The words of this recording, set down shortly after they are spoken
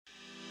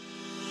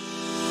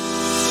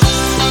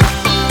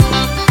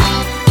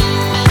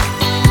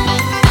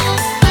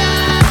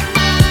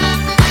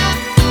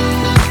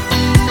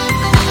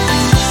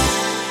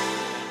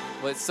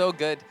so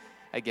good,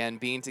 again,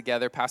 being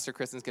together. Pastor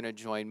Kristen's going to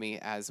join me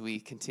as we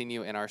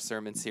continue in our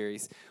sermon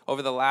series.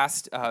 Over the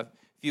last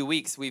few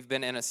weeks, we've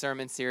been in a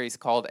sermon series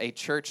called A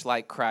Church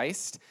Like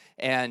Christ.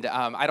 And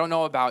I don't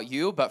know about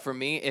you, but for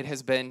me, it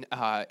has been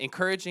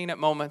encouraging at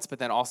moments, but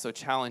then also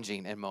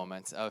challenging in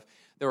moments of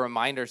the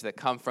reminders that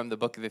come from the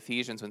book of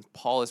Ephesians when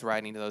Paul is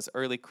writing to those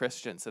early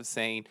Christians of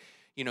saying,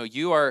 you know,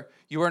 you are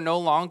no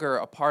longer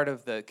a part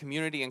of the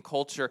community and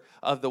culture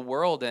of the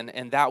world,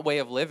 and that way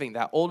of living,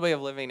 that old way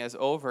of living is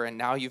over, and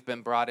now you've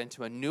been brought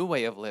into a new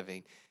way of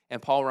living.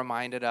 And Paul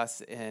reminded us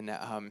in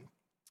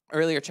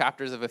earlier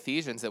chapters of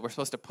Ephesians that we're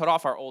supposed to put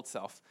off our old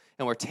self,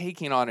 and we're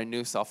taking on a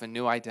new self, a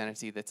new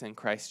identity that's in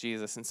Christ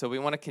Jesus. And so we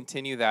want to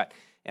continue that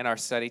in our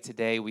study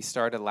today. We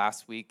started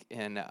last week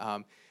in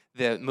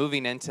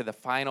moving into the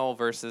final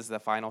verses, the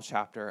final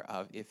chapter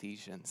of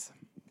Ephesians.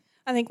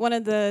 I think one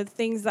of the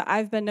things that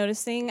I've been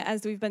noticing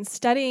as we've been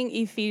studying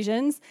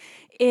Ephesians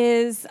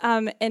is,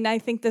 and I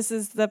think this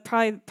is the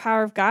probably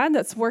power of God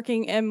that's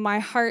working in my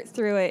heart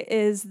through it,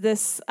 is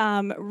this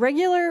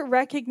regular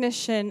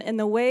recognition in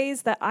the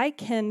ways that I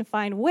can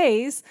find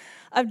ways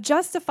of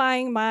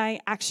justifying my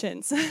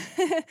actions,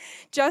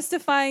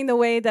 justifying the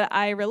way that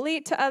I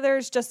relate to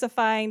others,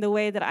 justifying the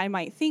way that I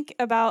might think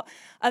about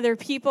other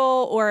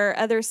people or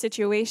other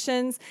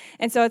situations.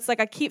 And so it's like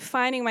I keep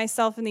finding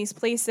myself in these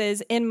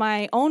places in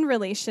my own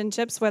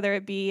relationships, whether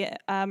it be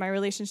my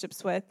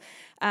relationships with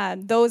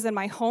those in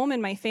my home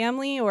and my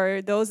family,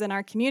 or those in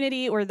our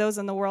community, or those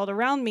in the world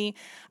around me,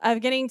 of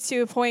getting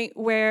to a point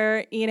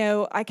where, you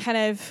know, I kind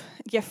of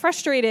get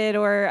frustrated,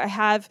 or I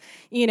have,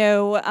 you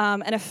know,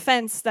 an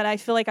offense that I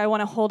feel like I want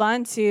to hold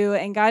on to,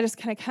 and God just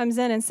kind of comes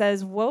in and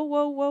says, whoa,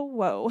 whoa, whoa,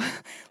 whoa,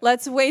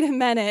 let's wait a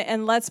minute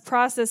and let's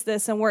process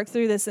this and work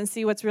through this and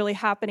see what's really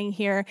happening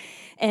here,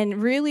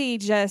 and really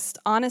just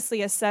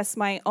honestly assess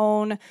my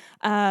own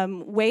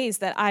ways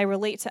that I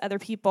relate to other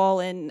people,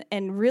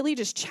 and really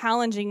just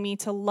challenging me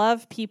to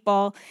love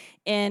people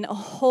in a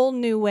whole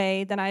new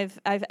way than I've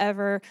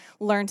ever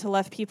learned to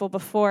love people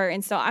before.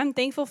 And so I'm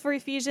thankful for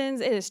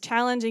Ephesians. It is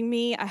challenging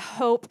me. I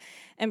hope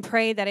and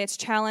pray that it's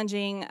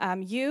challenging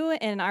you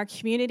and our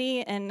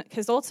community, and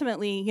because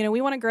ultimately, you know,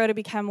 we want to grow to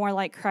become more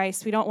like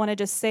Christ. We don't want to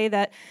just say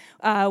that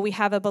we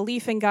have a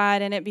belief in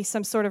God and it be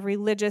some sort of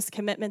religious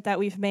commitment that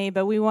we've made,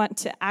 but we want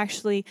to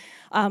actually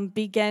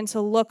begin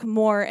to look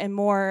more and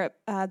more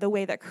the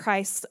way that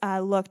Christ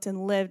looked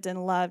and lived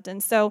and loved.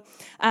 And so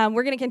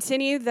we're going to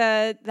continue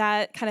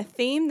that kind of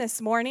theme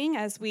this morning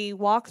as we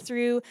walk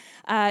through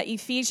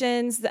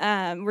Ephesians.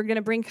 We're going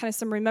to bring kind of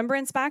some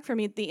remembrance back from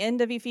the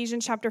end of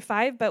Ephesians chapter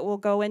 5, but we'll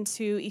go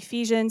into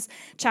Ephesians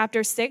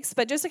chapter 6.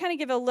 But just to kind of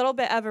give a little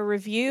bit of a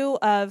review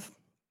of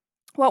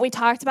what we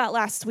talked about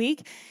last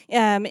week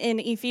in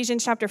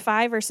Ephesians chapter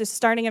 5,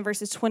 starting in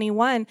verses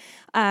 21,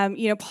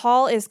 you know,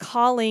 Paul is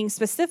calling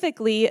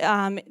specifically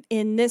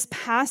in this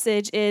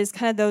passage is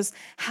kind of those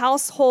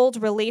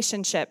household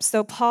relationships.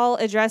 So Paul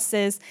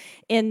addresses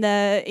in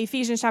the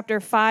Ephesians chapter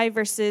 5,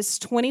 verses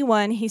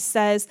 21, he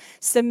says,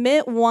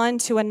 submit one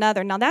to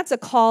another. Now that's a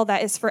call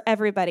that is for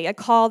everybody, a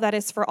call that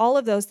is for all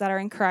of those that are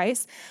in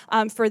Christ,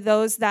 for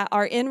those that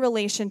are in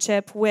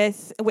relationship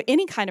with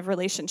any kind of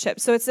relationship.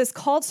 So it's this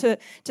call to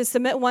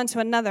submit one to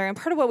another. And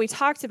part of what we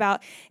talked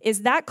about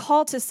is that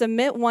call to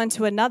submit one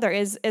to another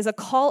is a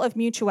call of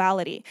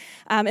mutuality.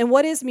 And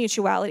what is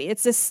mutuality?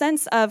 It's this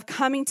sense of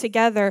coming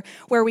together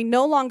where we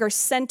no longer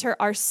center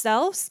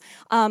ourselves,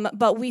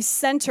 but we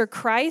center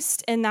Christ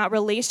in that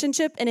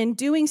relationship. And in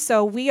doing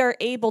so, we are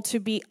able to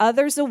be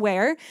others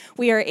aware.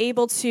 We are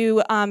able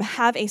to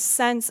have a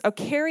sense, or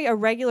carry a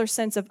regular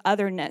sense of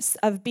otherness,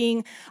 of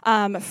being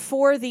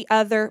for the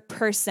other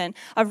person,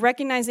 of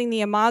recognizing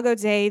the imago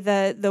Dei,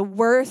 the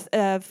worth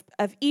of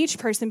each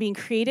person being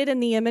created in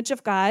the image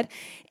of God.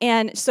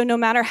 And so no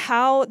matter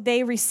how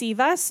they receive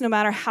us, no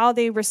matter how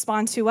they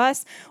respond to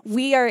us,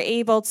 we are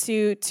able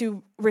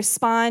to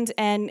respond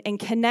and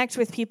connect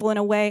with people in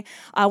a way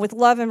with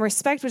love and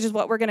respect, which is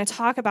what we're going to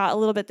talk about a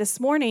little bit this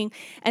morning.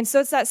 And so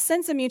it's that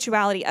sense of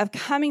mutuality, of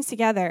coming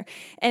together.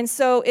 And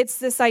so it's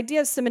this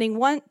idea of submitting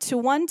one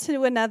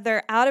to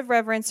another out of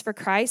reverence for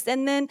Christ.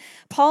 And then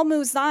Paul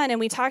moves on, and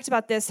we talked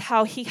about this,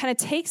 how he kind of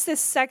takes this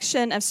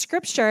section of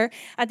scripture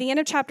at the end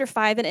of chapter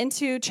 5 and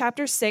into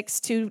chapter 6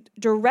 to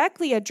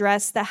directly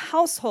address the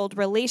household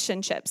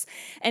relationships.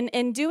 And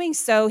in doing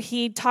so,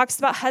 he talks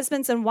about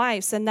husbands and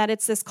wives, and that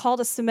it's this call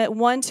to submit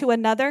one to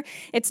another.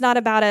 It's not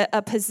about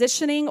a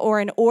positioning or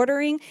an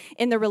ordering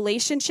in the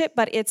relationship,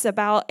 but it's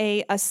about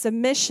a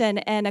submission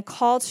and a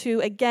call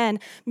to, again,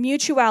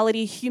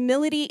 mutuality,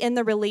 humility in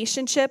the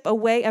relationship, a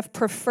way of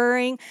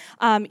preferring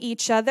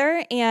each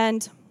other.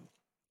 And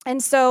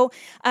And so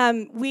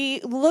we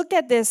look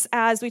at this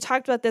as, we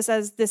talked about this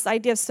as this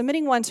idea of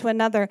submitting one to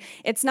another.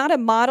 It's not a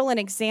model and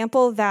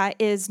example that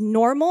is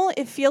normal,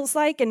 it feels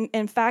like. And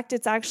in fact,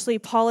 it's actually,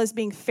 Paul is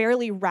being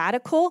fairly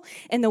radical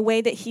in the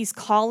way that he's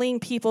calling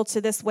people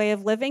to this way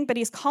of living, but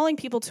he's calling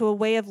people to a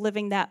way of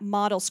living that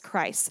models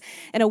Christ,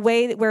 in a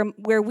way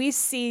where we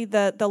see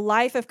the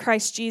life of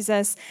Christ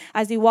Jesus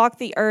as he walked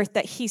the earth,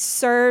 that he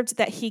served,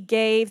 that he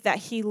gave, that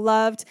he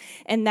loved,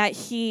 and that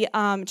he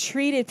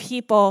treated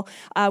people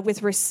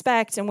with respect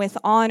and with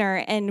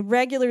honor, and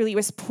regularly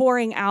was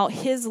pouring out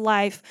his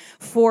life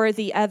for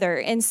the other.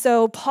 And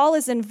so Paul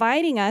is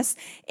inviting us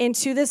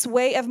into this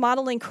way of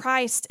modeling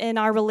Christ in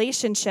our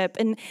relationship.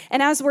 And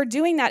as we're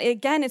doing that,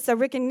 again, it's a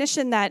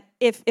recognition that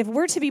if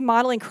we're to be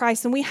modeling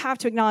Christ, then we have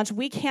to acknowledge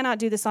we cannot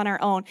do this on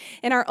our own.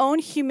 In our own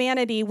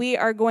humanity, we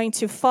are going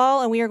to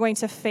fall and we are going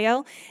to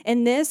fail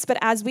in this. But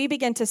as we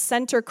begin to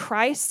center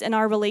Christ in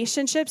our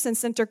relationships and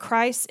center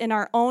Christ in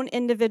our own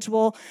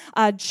individual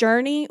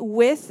journey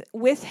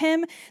with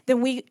him,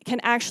 then we can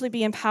actually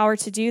be empowered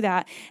to do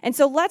that. And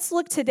so let's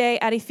look today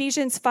at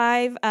Ephesians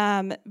 5,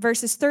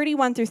 verses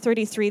 31 through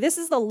 33. This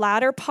is the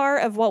latter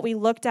part of what we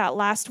looked at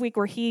last week,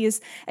 where he is,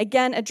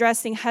 again,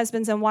 addressing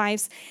husbands and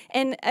wives.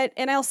 And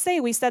I'll say,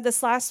 we said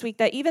this last week,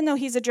 that even though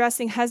he's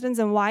addressing husbands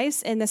and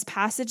wives in this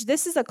passage,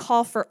 this is a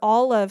call for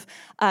all of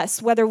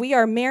us, whether we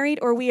are married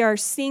or we are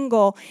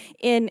single,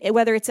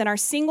 whether it's in our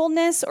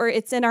singleness or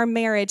it's in our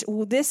marriage.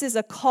 This is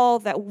a call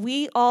that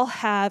we all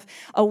have,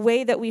 a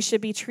way that we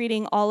should be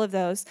treating all of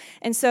those.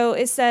 And so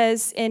it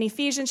says in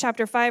Ephesians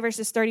chapter 5,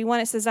 verses 31,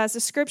 it says, as the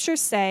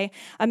scriptures say,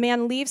 a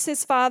man leaves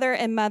his father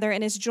and mother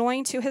and is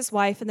joined to his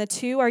wife, and the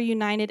two are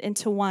united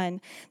into one.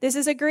 This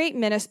is a great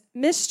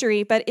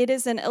mystery, but it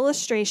is an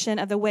illustration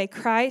of the way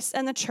Christ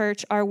and the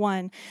church are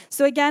one.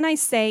 So again, I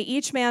say,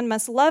 each man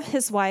must love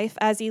his wife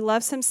as he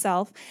loves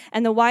himself,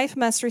 and the wife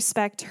must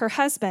respect her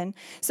husband.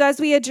 So as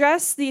we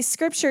address these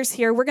scriptures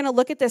here, we're going to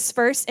look at this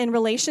first in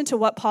relation to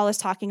what Paul is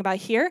talking about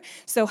here.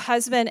 So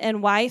husband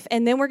and wife,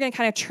 and then we're going to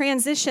kind of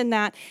transition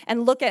that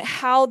and look at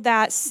how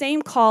that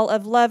same call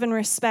of love and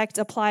respect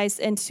applies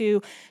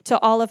into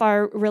all of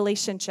our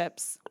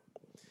relationships.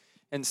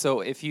 And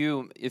so if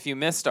you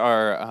missed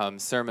our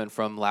sermon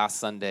from last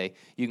Sunday,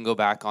 you can go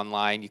back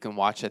online. You can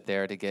watch it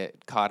there to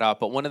get caught up.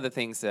 But one of the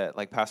things that,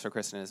 like Pastor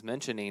Kristen is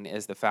mentioning,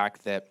 is the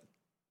fact that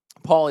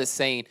Paul is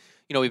saying,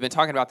 we've been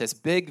talking about this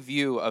big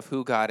view of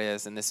who God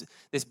is and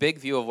this big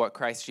view of what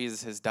Christ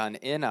Jesus has done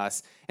in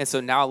us. And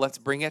so now let's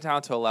bring it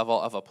down to a level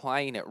of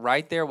applying it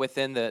right there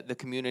within the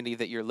community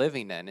that you're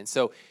living in. And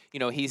so,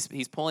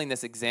 he's pulling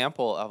this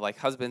example of like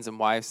husbands and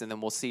wives, and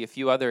then we'll see a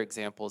few other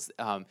examples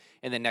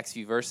in the next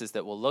few verses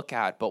that we'll look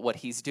at. But what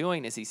he's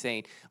doing is he's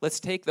saying, let's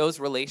take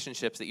those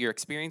relationships that you're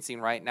experiencing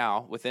right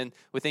now within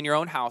your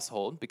own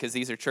household, because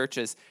these are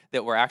churches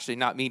that were actually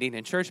not meeting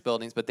in church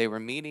buildings, but they were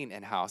meeting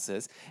in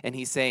houses. And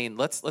he's saying,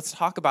 let's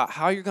talk about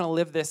how you're going to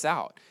live this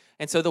out.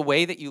 And so the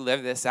way that you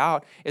live this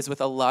out is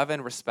with a love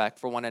and respect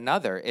for one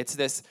another. It's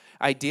this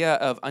idea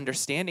of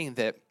understanding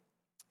that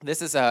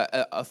this is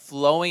a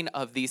flowing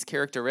of these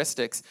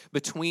characteristics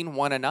between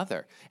one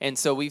another. And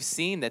so we've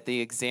seen that the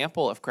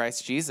example of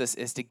Christ Jesus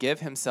is to give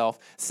himself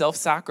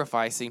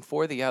self-sacrificing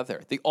for the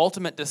other. The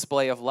ultimate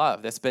display of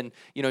love that's been,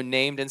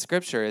 named in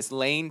Scripture is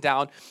laying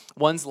down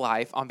one's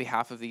life on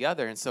behalf of the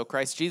other. And so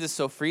Christ Jesus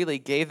so freely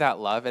gave that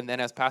love. And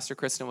then as Pastor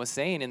Kristen was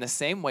saying, in the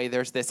same way,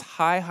 there's this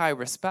high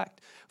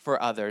respect for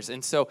others.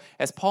 And so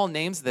as Paul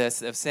names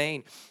this of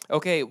saying,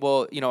 okay,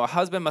 well, a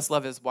husband must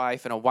love his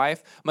wife and a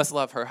wife must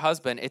love her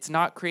husband, it's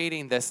not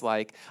creating this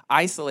like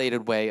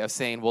isolated way of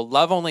saying, well,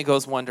 love only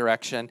goes one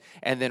direction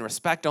and then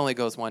respect only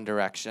goes one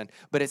direction.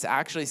 But it's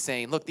actually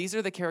saying, look, these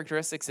are the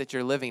characteristics that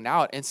you're living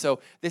out. And so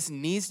this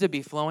needs to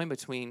be flowing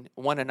between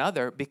one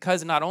another,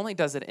 because not only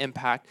does it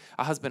impact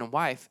a husband and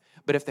wife,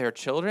 but if they're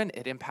children,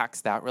 it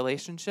impacts that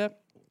relationship.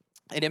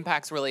 It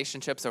impacts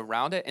relationships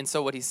around it. And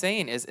so what he's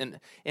saying is in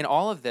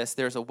all of this,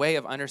 there's a way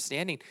of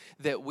understanding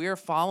that we're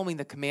following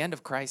the command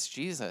of Christ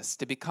Jesus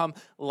to become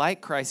like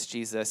Christ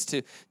Jesus,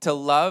 to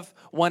love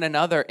one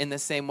another in the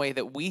same way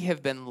that we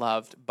have been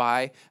loved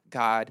by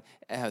God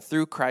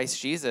through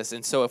Christ Jesus.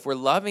 And so if we're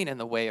loving in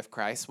the way of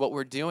Christ, what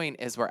we're doing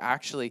is we're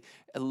actually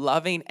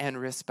loving and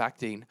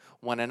respecting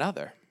one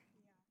another.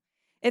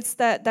 It's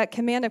that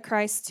command of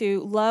Christ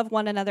to love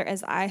one another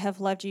as I have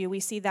loved you. We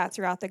see that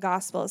throughout the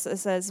Gospels. It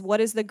says, what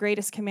is the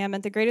greatest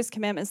commandment? The greatest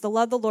commandment is to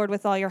love the Lord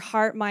with all your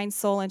heart, mind,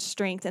 soul, and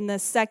strength. And the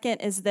second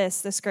is this,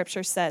 the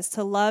Scripture says,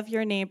 to love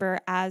your neighbor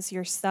as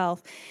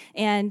yourself.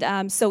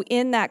 And so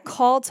in that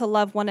call to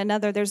love one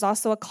another, there's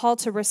also a call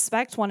to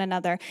respect one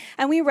another.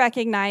 And we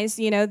recognize,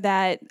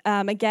 that,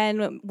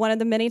 again, one of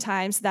the many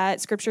times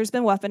that Scripture has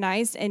been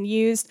weaponized and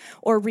used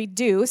or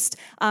reduced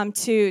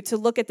to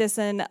look at this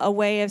in a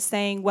way of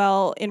saying,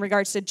 well, role in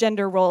regards to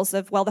gender roles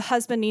of, well, the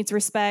husband needs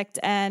respect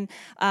and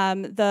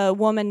the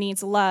woman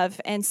needs love.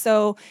 And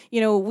so,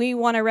 we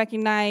want to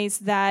recognize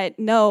that,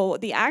 no,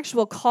 the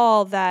actual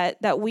call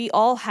that we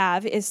all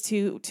have is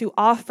to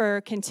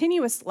offer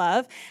continuous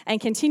love and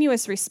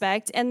continuous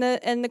respect. And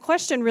the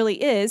question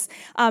really is,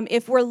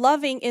 if we're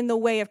loving in the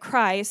way of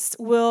Christ,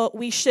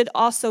 we should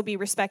also be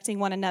respecting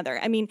one another.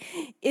 I mean,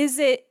 is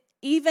it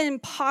even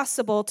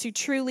possible to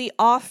truly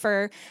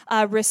offer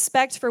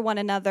respect for one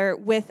another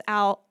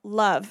without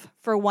love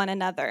for one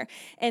another?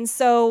 And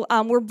so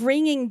we're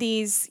bringing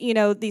these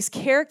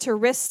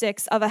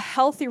characteristics of a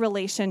healthy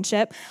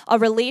relationship, a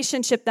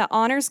relationship that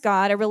honors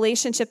God, a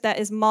relationship that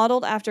is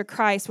modeled after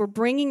Christ. We're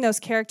bringing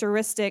those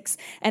characteristics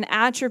and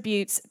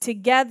attributes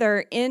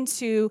together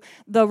into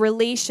the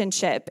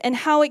relationship. And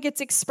how it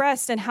gets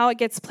expressed and how it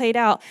gets played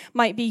out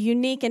might be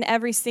unique in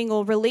every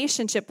single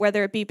relationship,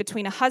 whether it be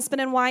between a husband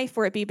and wife,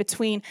 or it be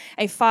between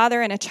a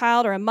father and a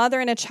child, or a mother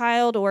and a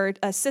child, or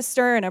a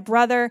sister and a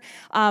brother,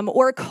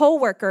 or a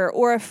coworker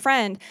or a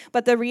friend.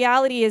 But the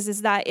reality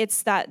is that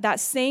it's that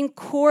same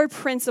core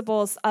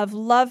principles of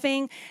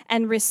loving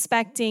and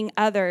respecting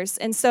others.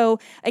 And so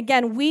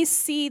again, we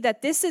see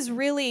that this is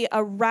really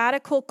a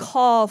radical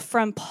call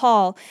from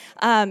Paul.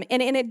 And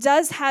it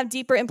does have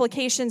deeper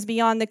implications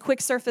beyond the quick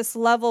surface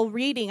level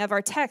reading of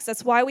our text.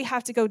 That's why we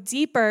have to go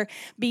deeper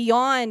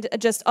beyond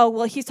just,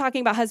 he's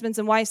talking about husbands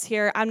and wives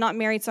here. I'm not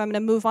married, so I'm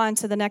going to move on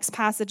to the next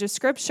passage of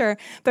scripture.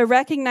 But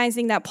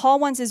recognizing that Paul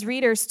wants his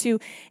readers to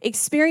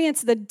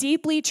experience the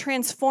deeply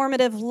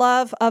transformative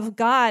love of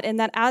God, and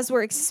that as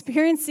we're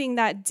experiencing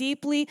that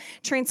deeply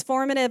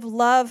transformative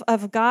love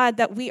of God,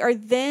 that we are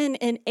then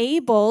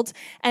enabled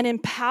and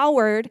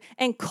empowered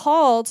and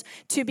called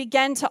to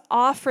begin to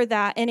offer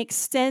that and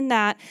extend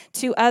that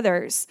to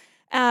others.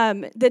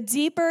 The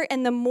deeper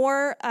and the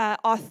more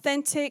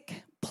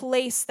authentic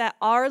place that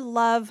our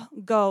love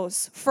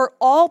goes for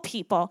all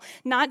people,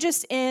 not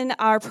just in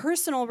our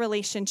personal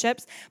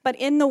relationships, but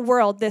in the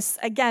world. This,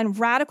 again,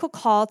 radical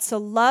call to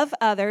love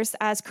others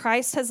as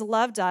Christ has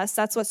loved us.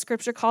 That's what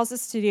Scripture calls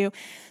us to do.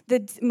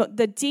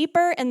 The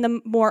deeper and the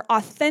more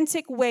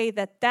authentic way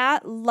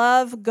that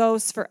love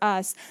goes for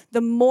us, the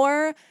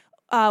more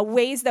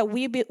ways that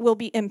we will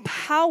be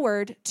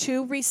empowered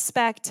to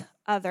respect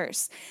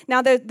others.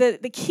 Now,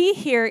 the key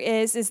here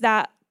is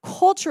that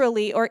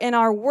culturally, or in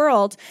our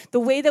world, the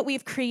way that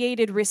we've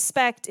created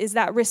respect is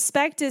that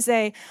respect is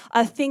a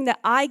thing that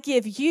I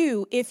give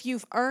you if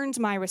you've earned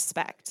my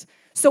respect.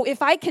 So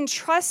if I can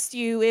trust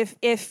you,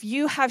 if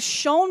you have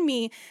shown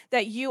me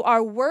that you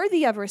are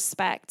worthy of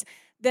respect,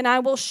 then I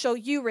will show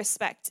you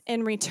respect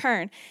in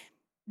return.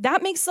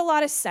 That makes a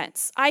lot of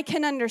sense. I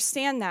can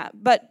understand that.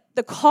 But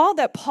the call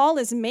that Paul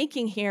is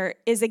making here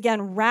is,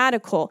 again,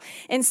 radical.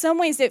 In some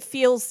ways, it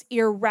feels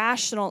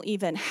irrational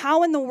even.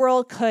 How in the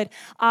world could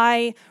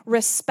I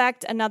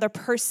respect another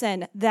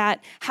person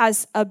that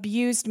has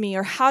abused me?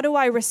 Or how do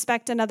I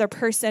respect another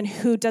person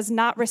who does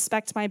not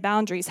respect my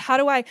boundaries? How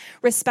do I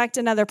respect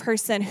another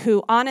person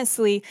who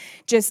honestly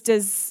just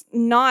does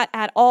not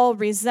at all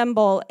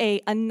resemble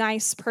a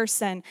nice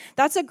person?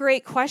 That's a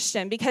great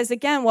question, because,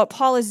 again, what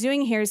Paul is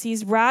doing here is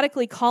he's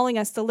radically calling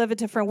us to live a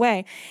different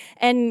way.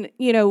 And,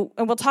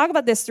 and we'll talk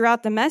about this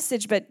throughout the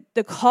message, but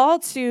the call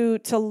to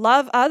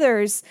love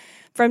others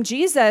from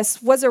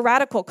Jesus was a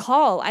radical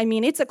call. I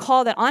mean, it's a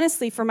call that,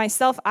 honestly, for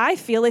myself, I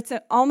feel it's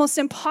almost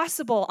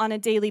impossible on a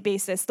daily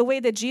basis. The way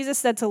that Jesus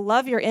said to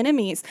love your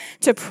enemies,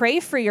 to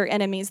pray for your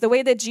enemies, the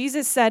way that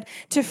Jesus said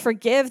to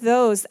forgive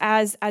those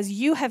as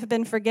you have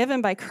been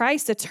forgiven by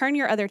Christ, to turn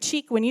your other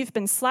cheek when you've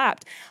been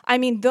slapped. I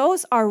mean,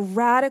 those are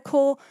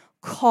radical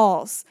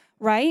calls.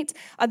 Right?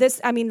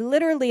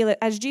 Literally,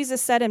 as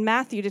Jesus said in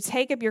Matthew, to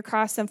take up your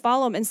cross and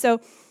follow him. And so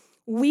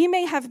we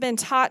may have been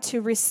taught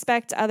to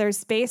respect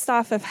others based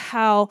off of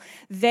how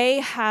they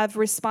have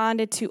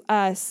responded to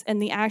us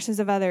and the actions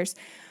of others.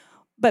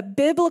 But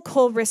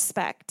biblical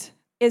respect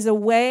is a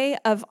way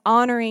of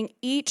honoring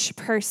each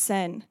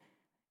person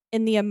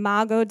in the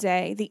imago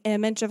Dei, the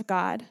image of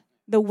God,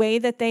 the way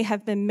that they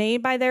have been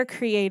made by their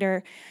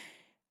Creator.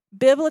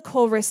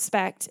 Biblical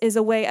respect is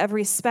a way of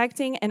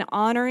respecting and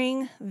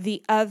honoring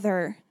the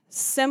other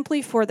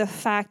simply for the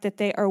fact that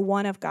they are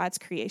one of God's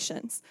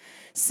creations,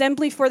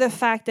 simply for the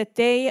fact that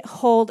they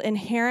hold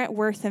inherent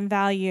worth and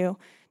value,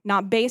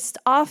 not based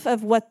off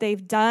of what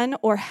they've done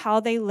or how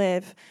they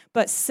live,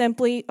 but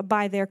simply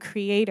by their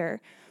Creator.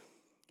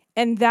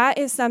 And that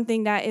is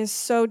something that is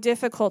so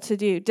difficult to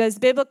do. Does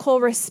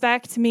biblical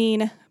respect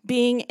mean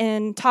being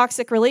in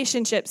toxic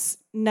relationships?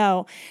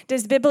 No.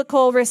 Does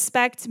biblical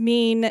respect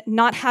mean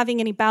not having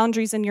any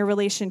boundaries in your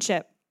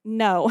relationship?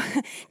 No.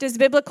 Does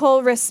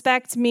biblical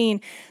respect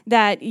mean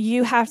that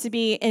you have to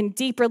be in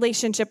deep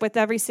relationship with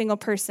every single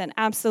person?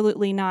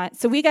 Absolutely not.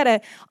 So we got to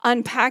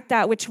unpack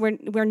that, which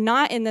we're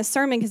not in this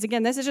sermon, because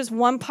again, this is just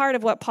one part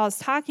of what Paul's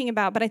talking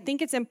about. But I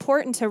think it's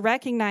important to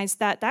recognize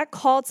that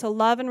call to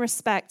love and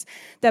respect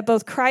that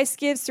both Christ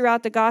gives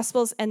throughout the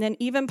Gospels, and then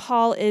even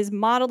Paul is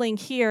modeling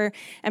here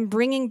and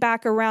bringing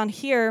back around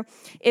here,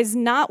 is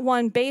not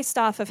one based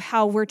off of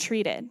how we're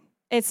treated.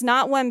 It's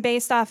not one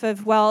based off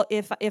of, well,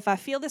 if I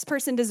feel this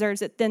person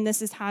deserves it, then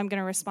this is how I'm going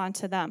to respond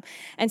to them.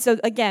 And so,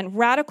 again,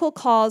 radical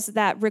calls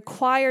that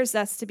requires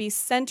us to be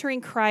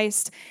centering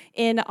Christ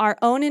in our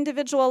own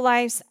individual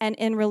lives and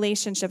in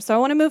relationships. So I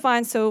want to move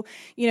on so,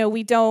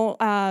 we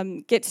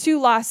don't get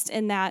too lost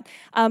in that.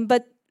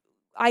 But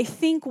I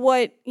think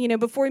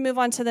before we move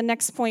on to the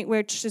next point,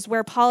 which is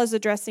where Paul is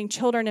addressing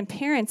children and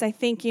parents, I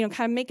think, kind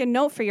of make a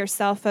note for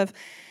yourself of,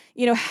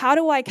 how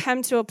do I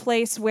come to a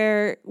place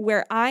where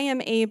I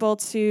am able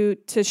to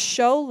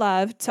show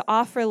love, to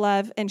offer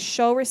love, and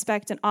show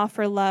respect and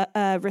offer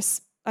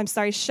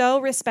show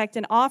respect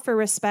and offer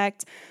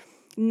respect,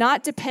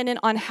 not dependent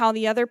on how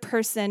the other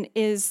person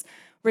is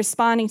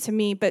responding to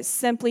me, but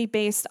simply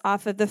based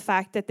off of the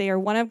fact that they are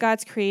one of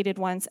God's created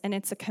ones, and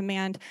it's a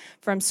command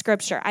from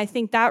Scripture. I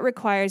think that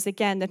requires,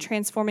 again, the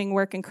transforming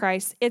work in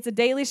Christ. It's a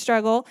daily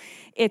struggle.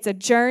 It's a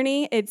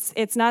journey.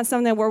 It's not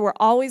something where we're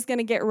always going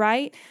to get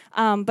right,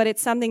 but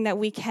it's something that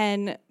we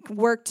can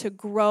work to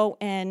grow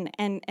in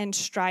and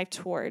strive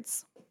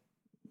towards.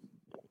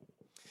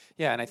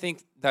 Yeah, and I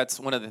think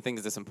that's one of the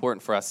things that's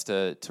important for us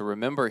to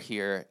remember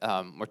here.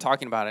 We're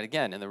talking about it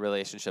again in the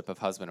relationship of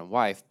husband and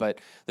wife, but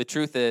the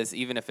truth is,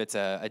 even if it's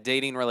a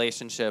dating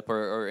relationship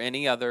or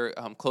any other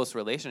close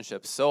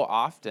relationship, so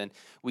often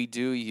we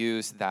do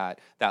use that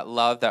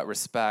love, that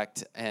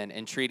respect,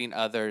 and treating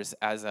others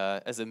as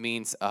a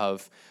means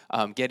of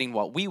getting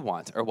what we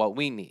want or what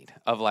we need.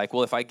 Of like,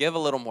 well, if I give a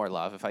little more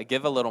love, if I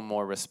give a little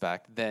more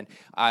respect, then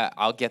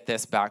I'll get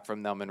this back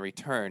from them in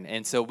return.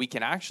 And so we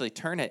can actually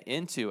turn it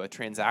into a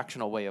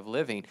transactional way of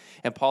living.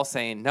 And Paul's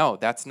saying, no,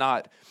 that's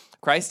not.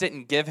 Christ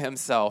didn't give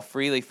himself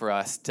freely for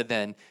us to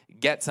then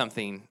get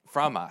something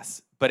from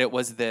us, but it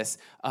was this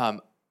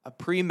a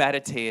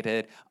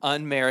premeditated,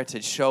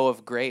 unmerited show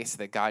of grace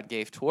that God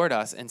gave toward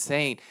us and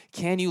saying,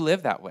 can you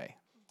live that way?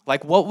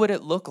 Like, what would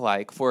it look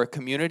like for a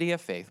community of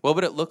faith? What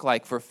would it look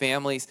like for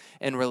families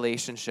and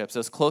relationships,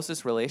 those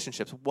closest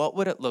relationships? What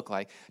would it look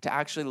like to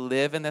actually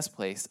live in this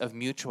place of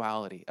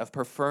mutuality, of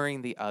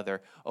preferring the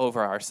other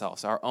over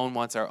ourselves, our own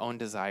wants, our own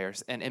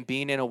desires, and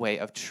being in a way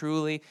of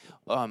truly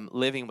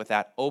living with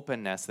that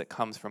openness that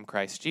comes from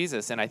Christ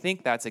Jesus? And I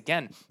think that's,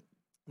 again,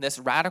 this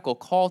radical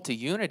call to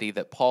unity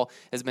that Paul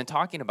has been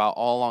talking about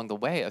all along the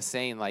way, of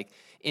saying, like,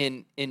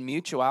 in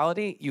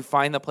mutuality, you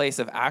find the place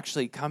of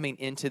actually coming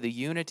into the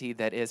unity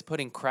that is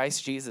putting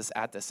Christ Jesus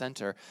at the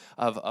center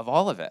of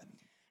all of it.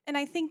 And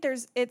I think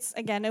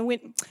and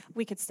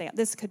we could stay on,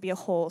 this could be a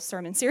whole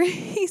sermon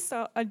series,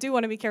 so I do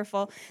want to be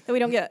careful that we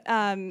don't get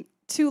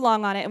too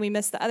long on it and we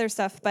miss the other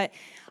stuff, but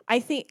I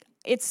think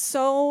it's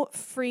so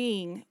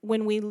freeing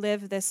when we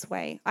live this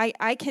way.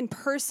 I can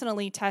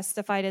personally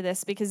testify to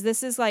this because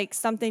this is like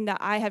something that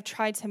I have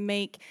tried to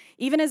make,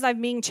 even as I'm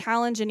being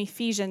challenged in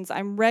Ephesians,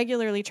 I'm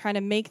regularly trying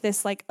to make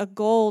this like a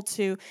goal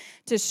to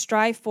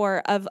strive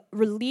for, of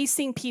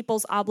releasing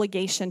people's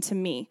obligation to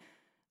me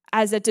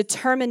as a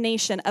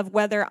determination of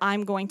whether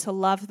I'm going to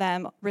love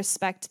them,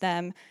 respect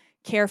them,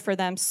 care for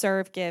them,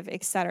 serve, give,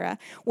 etc.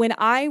 When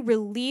I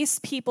release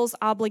people's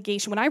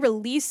obligation, when I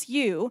release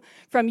you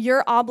from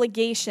your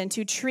obligation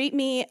to treat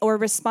me or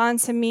respond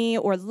to me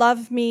or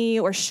love me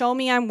or show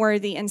me I'm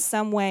worthy in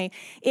some way,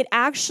 it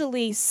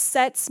actually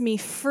sets me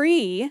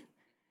free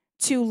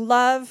to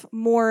love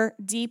more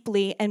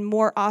deeply and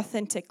more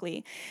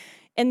authentically.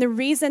 And the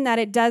reason that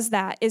it does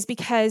that is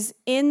because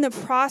in the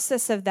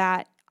process of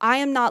that, I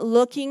am not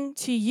looking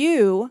to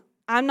you,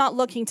 I'm not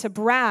looking to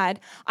Brad,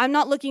 I'm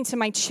not looking to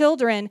my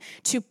children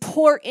to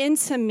pour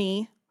into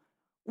me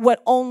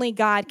what only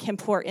God can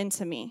pour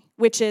into me,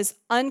 which is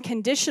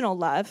unconditional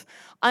love,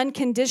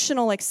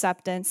 unconditional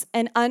acceptance,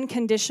 and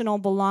unconditional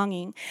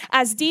belonging.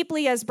 As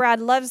deeply as Brad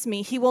loves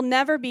me, he will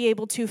never be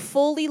able to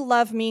fully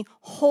love me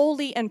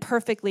wholly and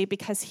perfectly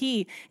because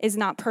he is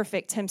not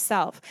perfect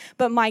himself.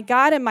 But my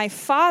God and my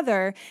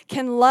Father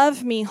can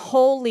love me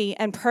wholly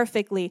and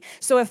perfectly.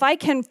 So if I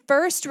can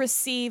first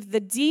receive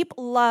the deep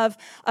love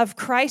of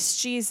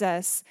Christ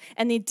Jesus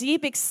and the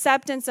deep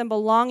acceptance and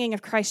belonging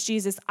of Christ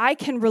Jesus, I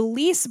can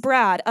release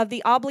Brad of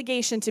the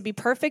obligation to be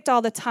perfect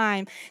all the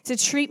time, to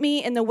treat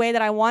me in the way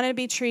that I want to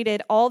be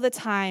treated all the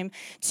time,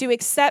 to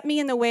accept me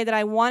in the way that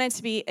I wanted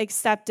to be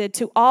accepted,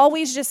 to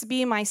always just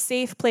be my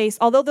safe place.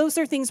 Although those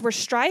are things we're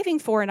striving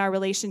for in our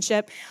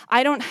relationship,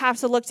 I don't have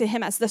to look to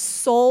him as the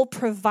sole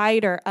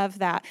provider of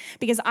that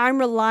because I'm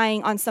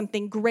relying on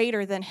something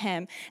greater than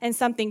him and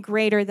something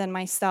greater than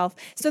myself.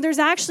 So there's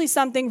actually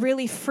something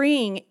really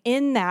freeing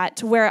in that,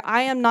 to where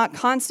I am not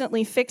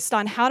constantly fixed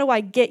on how do I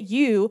get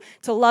you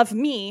to love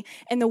me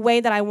in the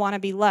way that I want to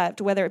be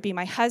loved, whether it be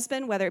my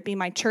husband, whether it be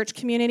my church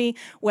community,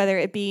 whether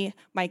it be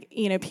my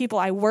people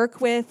I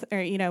work with,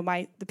 or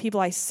the people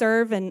I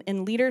serve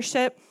in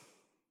leadership.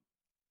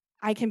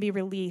 I can be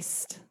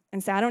released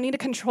and say, I don't need to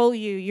control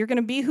you. You're going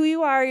to be who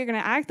you are. You're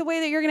going to act the way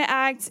that you're going to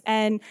act,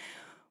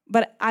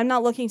 but I'm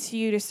not looking to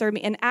you to serve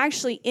me. And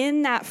actually,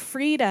 in that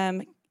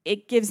freedom,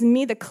 it gives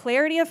me the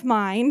clarity of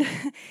mind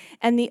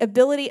and the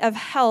ability of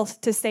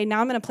health to say,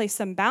 now I'm going to place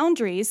some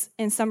boundaries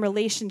in some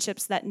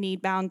relationships that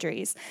need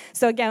boundaries.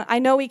 So again, I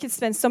know we could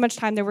spend so much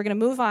time there. We're going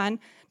to move on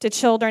to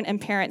children and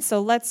parents.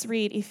 So let's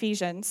read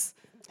Ephesians.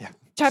 Yeah.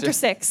 Chapter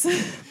 6.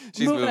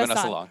 She's moving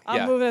us along.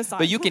 I'm moving us on.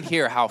 But you can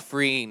hear how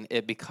freeing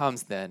it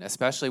becomes then,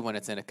 especially when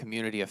it's in a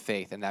community of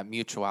faith and that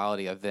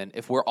mutuality of then,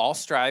 if we're all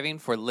striving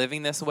for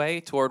living this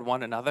way toward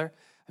one another,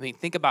 I mean,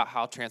 think about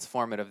how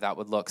transformative that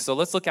would look. So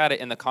let's look at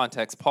it in the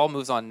context. Paul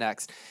moves on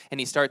next, and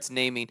he starts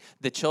naming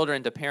the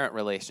children-to-parent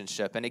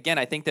relationship. And again,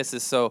 I think this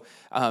is so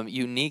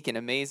unique and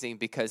amazing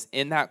because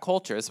in that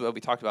culture, as what we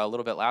talked about a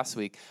little bit last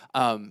week,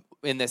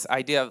 in this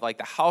idea of like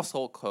the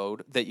household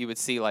code that you would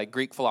see like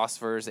Greek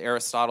philosophers,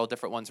 Aristotle,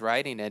 different ones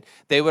writing it,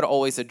 they would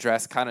always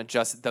address kind of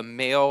just the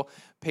male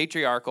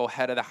patriarchal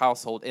head of the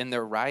household in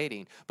their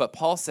writing. But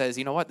Paul says,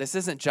 you know what, this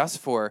isn't just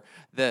for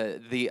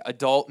the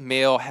adult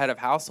male head of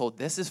household,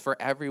 this is for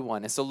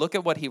everyone. And so look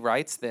at what he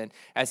writes then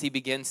as he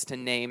begins to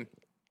name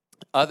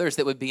others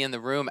that would be in the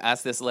room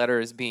as this letter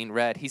is being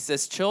read. He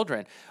says,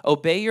 children,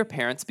 obey your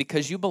parents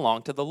because you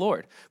belong to the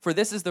Lord, for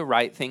this is the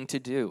right thing to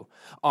do.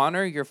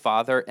 Honor your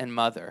father and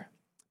mother.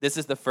 This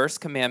is the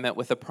first commandment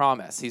with a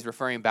promise. He's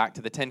referring back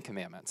to the 10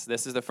 commandments.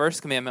 This is the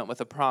first commandment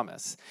with a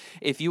promise.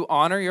 If you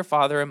honor your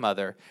father and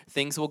mother,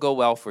 things will go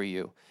well for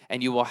you,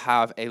 and you will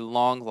have a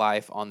long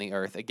life on the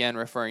earth. Again,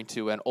 referring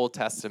to an Old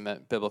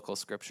Testament biblical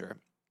scripture.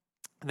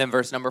 Then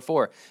verse number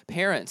 4,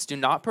 parents, do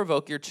not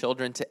provoke your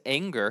children to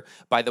anger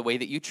by the way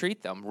that you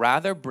treat them.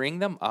 Rather, bring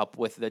them up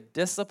with the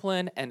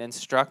discipline and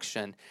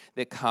instruction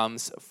that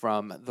comes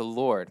from the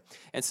Lord.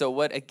 And so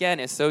what, again,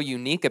 is so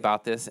unique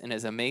about this and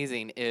is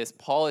amazing is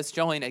Paul is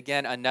showing,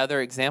 again,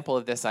 another example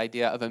of this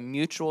idea of a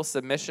mutual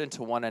submission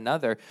to one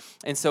another.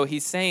 And so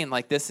he's saying,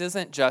 like, this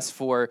isn't just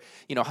for,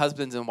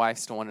 husbands and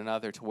wives to one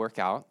another to work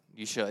out.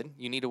 You should.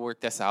 You need to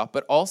work this out.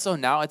 But also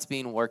now it's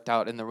being worked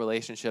out in the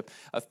relationship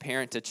of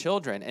parent to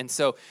children. And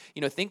so,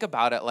 think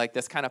about it like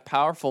this kind of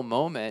powerful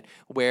moment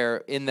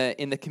where in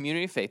the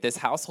community of faith, this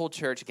household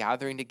church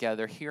gathering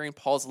together, hearing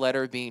Paul's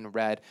letter being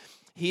read,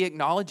 he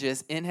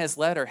acknowledges in his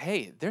letter,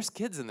 hey, there's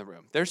kids in the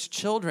room. There's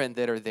children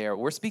that are there.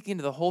 We're speaking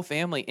to the whole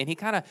family. And he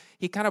kind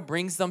of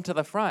brings them to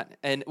the front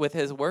and with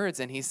his words.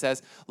 And he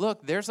says,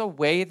 look, there's a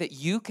way that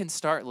you can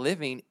start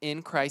living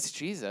in Christ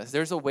Jesus.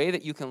 There's a way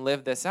that you can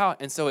live this out.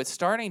 And so it's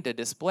starting to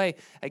display,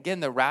 again,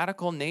 the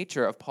radical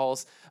nature of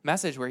Paul's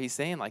message where he's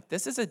saying, like,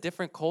 this is a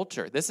different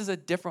culture. This is a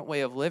different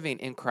way of living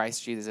in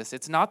Christ Jesus.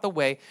 It's not the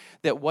way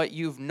that what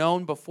you've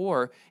known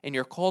before in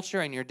your culture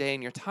and your day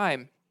and your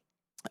time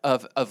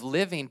of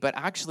living, but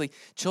actually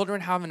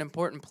children have an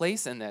important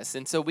place in this.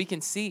 And so we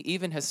can see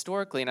even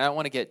historically, and I don't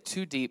want to get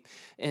too deep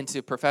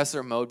into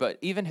professor mode, but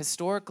even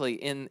historically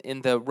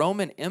in the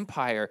Roman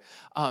Empire,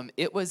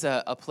 it was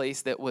a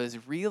place that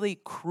was really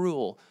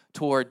cruel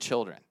toward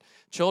children.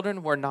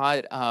 Children were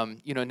not,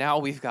 now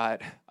we've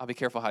got, I'll be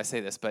careful how I say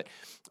this, but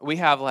we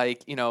have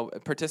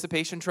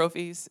participation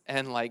trophies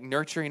and like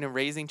nurturing and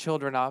raising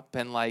children up.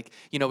 And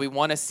we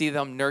want to see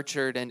them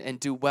nurtured and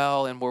do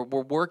well. And we're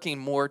working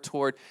more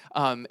toward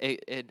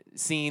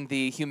seeing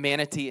the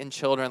humanity in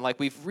children. Like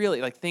we've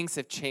really, things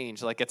have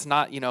changed. Like it's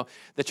not,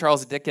 the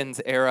Charles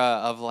Dickens era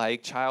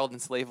of child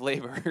and slave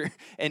labor.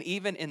 And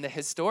even in the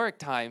historic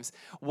times,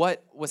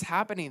 what was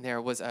happening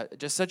there was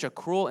just such a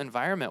cruel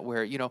environment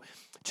where,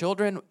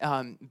 children,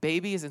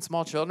 babies and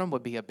small children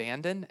would be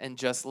abandoned and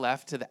just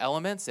left to the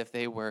elements. If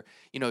they were,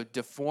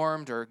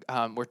 deformed or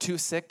were too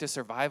sick to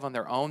survive on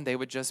their own, they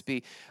would just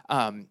be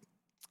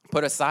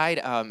put aside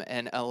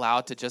and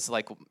allowed to just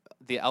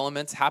the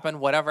elements happen,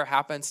 whatever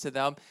happens to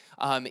them.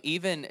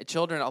 Even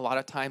children a lot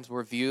of times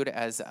were viewed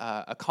as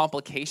a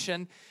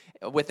complication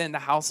within the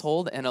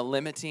household and a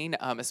limiting,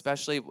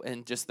 especially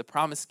in just the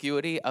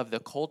promiscuity of the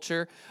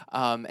culture.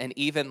 And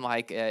even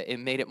it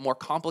made it more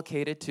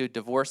complicated to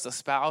divorce a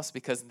spouse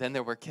because then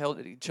there were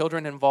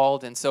children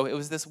involved. And so it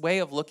was this way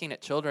of looking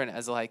at children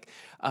as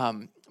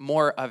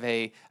more of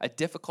a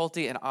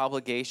difficulty and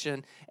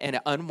obligation and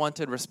an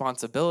unwanted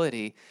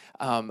responsibility,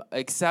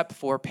 except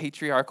for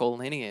patriarchal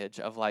lineage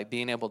of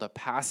being able to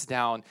pass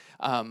down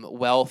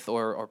wealth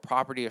or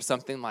property or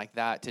something like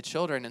that to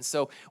children. And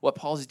so what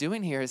Paul's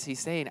doing here is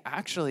he's saying,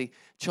 actually,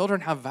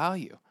 children have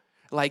value.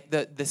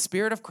 The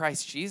Spirit of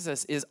Christ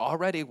Jesus is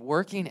already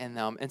working in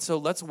them. And so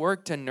let's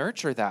work to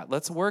nurture that.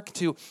 Let's work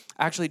to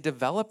actually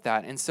develop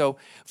that. And so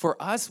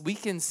for us, we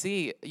can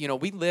see,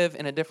 we live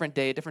in a different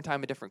day, a different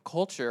time, a different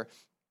culture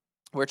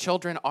where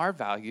children are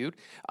valued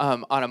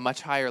on a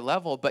much higher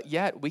level, but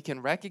yet we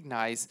can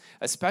recognize,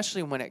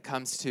 especially when it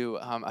comes to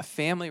a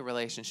family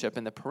relationship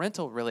and the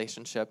parental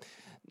relationship,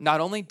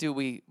 not only do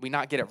we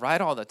not get it right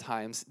all the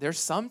times, there's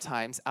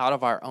sometimes out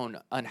of our own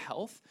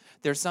unhealth,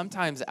 there's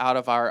sometimes out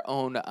of our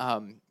own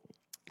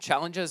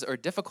challenges or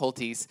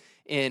difficulties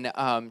in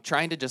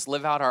trying to just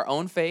live out our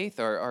own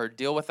faith or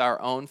deal with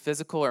our own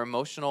physical or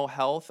emotional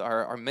health,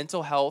 our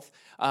mental health,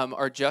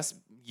 or just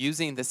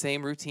using the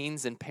same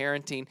routines in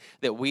parenting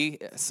that we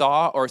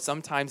saw, or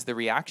sometimes the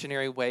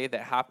reactionary way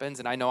that happens.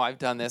 And I know I've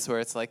done this where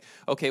it's like,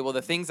 okay, well,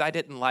 the things I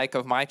didn't like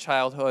of my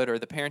childhood or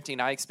the parenting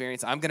I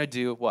experienced, I'm going to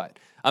do what?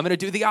 I'm going to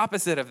do the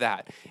opposite of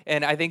that.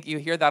 And I think you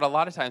hear that a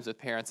lot of times with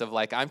parents of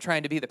like, I'm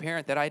trying to be the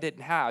parent that I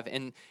didn't have.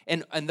 And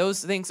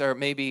those things are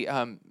maybe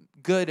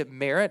good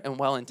merit and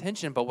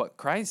well-intentioned, but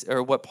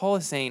what Paul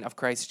is saying of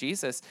Christ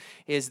Jesus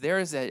is there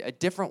is a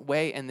different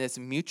way in this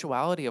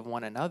mutuality of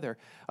one another,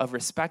 of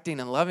respecting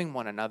and loving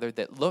one another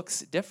that looks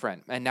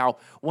different. And now,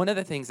 one of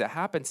the things that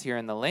happens here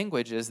in the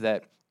language is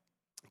that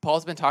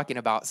Paul's been talking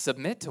about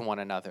submit to one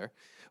another,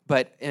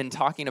 but in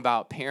talking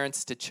about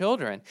parents to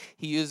children,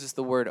 he uses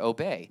the word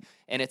obey.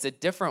 And it's a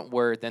different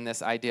word than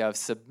this idea of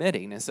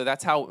submitting. And so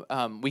that's how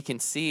we can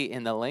see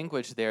in the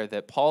language there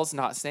that Paul's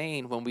not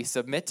saying when we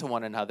submit to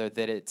one another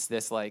that it's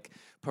this like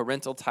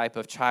parental type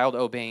of child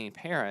obeying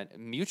parent.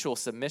 Mutual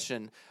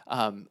submission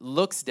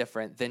looks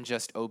different than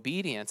just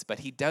obedience, but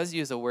he does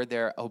use a word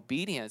there,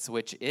 obedience,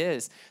 which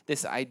is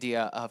this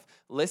idea of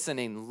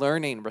listening,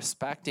 learning,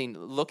 respecting,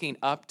 looking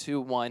up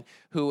to one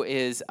who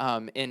is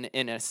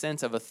in a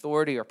sense of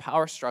authority or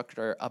power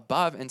structure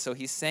above. And so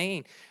he's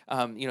saying,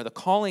 the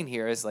calling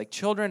here is like,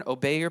 children,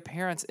 obey your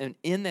parents. And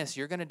in this,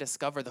 you're going to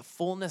discover the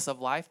fullness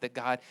of life that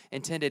God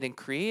intended and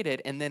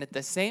created. And then at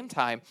the same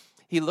time,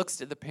 he looks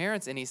to the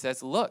parents and he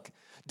says, look,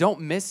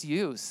 don't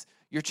misuse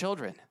your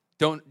children.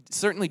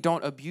 Certainly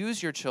don't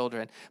abuse your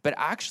children, but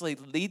actually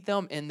lead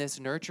them in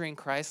this nurturing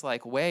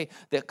Christ-like way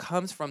that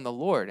comes from the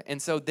Lord.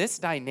 And so this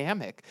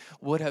dynamic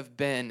would have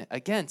been,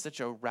 again,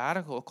 such a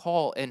radical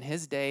call in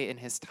his day, in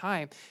his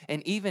time,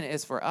 and even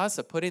as for us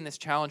of putting this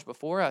challenge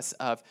before us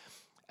of,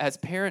 as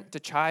parent to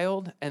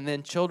child and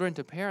then children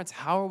to parents,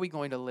 how are we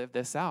going to live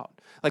this out?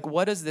 Like,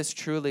 what does this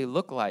truly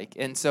look like?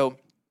 And so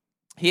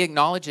he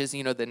acknowledges,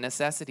 the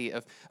necessity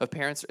of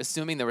parents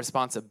assuming the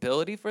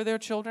responsibility for their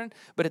children,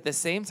 but at the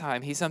same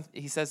time, he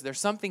says there's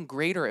something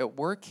greater at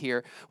work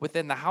here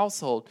within the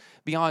household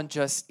beyond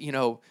just,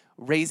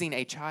 raising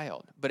a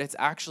child, but it's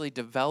actually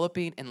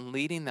developing and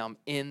leading them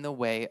in the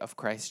way of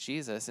Christ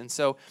Jesus. And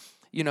so,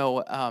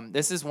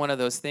 this is one of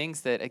those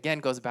things that, again,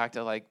 goes back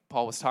to like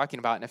Paul was talking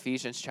about in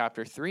Ephesians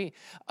chapter 3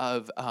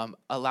 of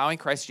allowing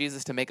Christ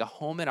Jesus to make a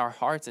home in our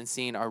hearts and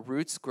seeing our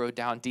roots grow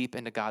down deep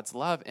into God's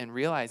love and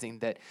realizing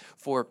that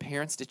for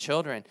parents to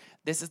children,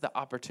 this is the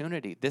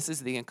opportunity, this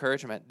is the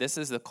encouragement, this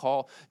is the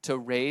call to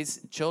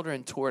raise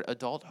children toward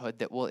adulthood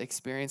that will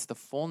experience the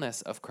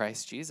fullness of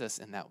Christ Jesus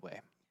in that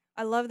way.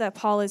 I love that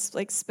Paul is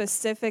like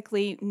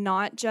specifically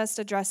not just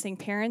addressing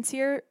parents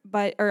here,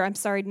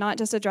 not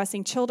just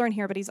addressing children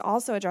here, but he's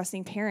also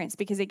addressing parents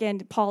because again,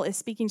 Paul is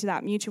speaking to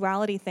that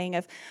mutuality thing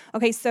of,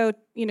 okay, so,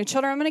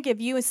 children, I'm going to give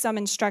you some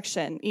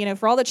instruction,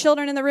 for all the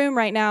children in the room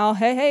right now,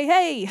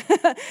 hey,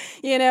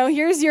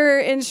 here's your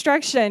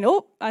instruction.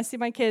 Oh, I see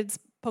my kids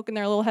poking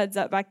their little heads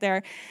up back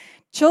there.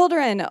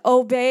 Children,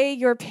 obey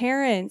your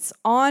parents,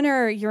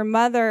 honor your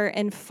mother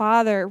and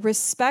father,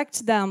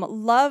 respect them,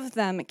 love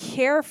them,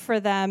 care for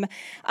them,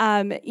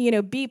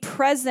 be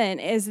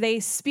present as they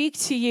speak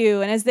to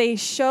you and as they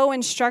show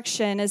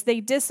instruction, as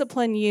they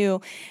discipline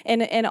you,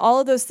 and all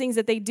of those things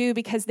that they do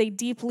because they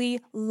deeply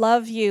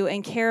love you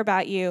and care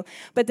about you.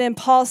 But then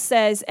Paul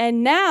says,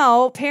 and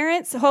now,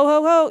 parents,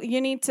 you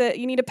need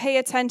to pay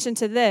attention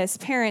to this.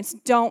 Parents,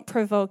 don't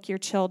provoke your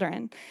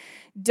children.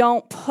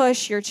 Don't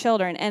push your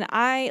children. And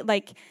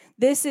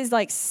this is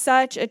like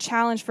such a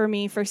challenge for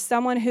me, for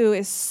someone who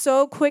is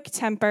so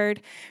quick-tempered,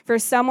 for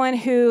someone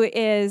who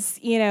is,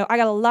 I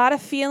got a lot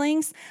of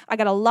feelings, I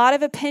got a lot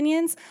of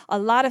opinions, a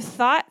lot of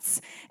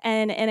thoughts,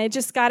 and I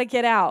just got to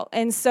get out.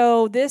 And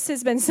so this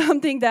has been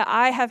something that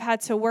I have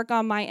had to work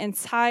on my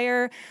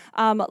entire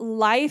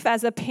life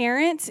as a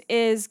parent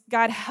is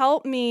God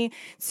help me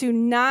to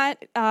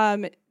not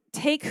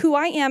take who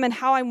I am and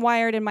how I'm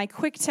wired and my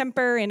quick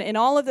temper and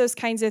all of those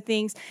kinds of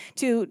things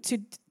to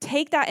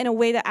take that in a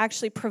way that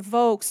actually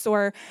provokes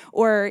or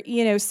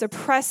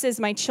suppresses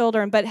my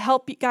children, but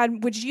help,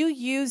 God, would you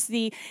use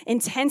the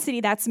intensity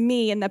that's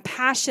me and the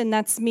passion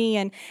that's me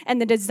and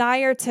the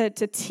desire to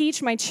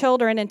teach my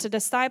children and to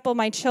disciple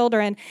my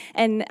children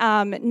and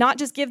not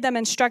just give them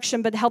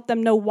instruction, but help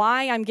them know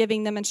why I'm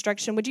giving them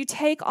instruction. Would you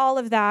take all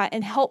of that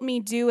and help me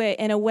do it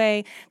in a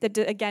way that,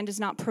 again, does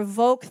not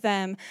provoke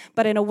them,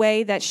 but in a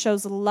way that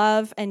shows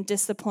love and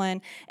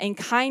discipline and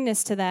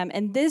kindness to them?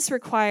 And this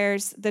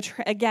requires,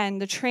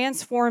 the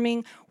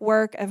transforming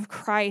work of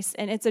Christ.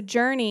 And it's a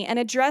journey and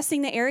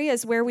addressing the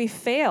areas where we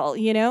fail,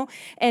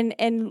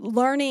 and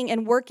learning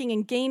and working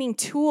and gaining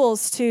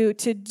tools to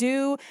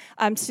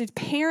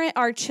parent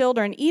our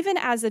children, even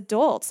as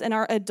adults and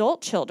our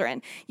adult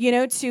children,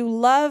 to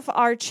love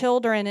our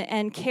children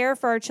and care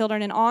for our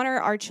children and honor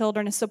our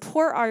children and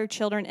support our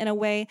children in a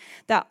way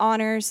that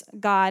honors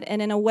God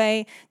and in a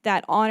way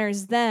that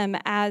honors them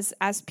as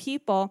as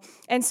people.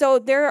 And so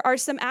there are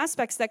some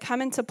aspects that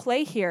come into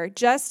play here.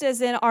 Just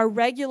as in our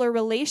regular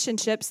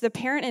relationships, the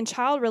parent and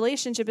child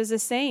relationship is the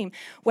same.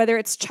 Whether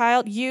it's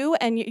you,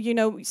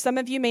 and some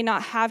of you may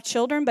not have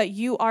children, but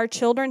you are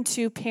children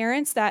to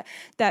parents that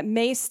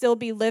may still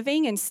be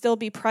living and still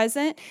be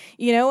present,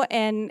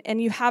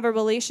 and you have a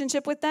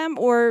relationship with them,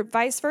 or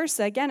vice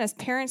versa. Again, as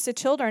parents to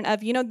children,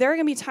 there are going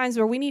to be times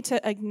where we need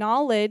to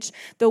acknowledge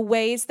the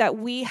ways that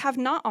we have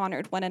not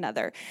honored one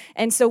another.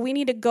 And so we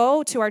need to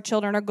go to our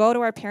children or go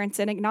to our parents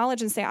and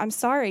acknowledge and say, I'm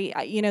sorry,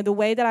 the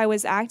way that I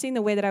was acting,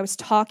 the way that I was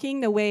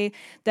talking,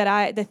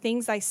 the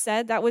things I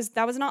said, that was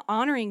not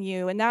honoring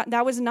you, and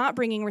that was not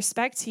bringing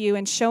respect to you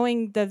and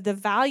showing the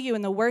value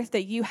and the worth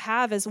that you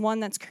have as one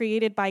that's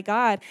created by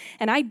God.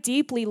 And I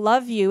deeply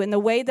love you, and the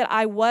way that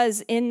I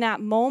was in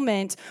that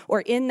moment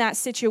or in that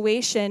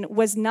situation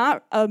was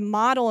not a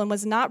model and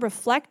was not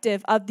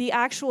reflective of the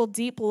actual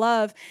deep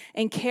love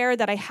and care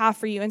that I have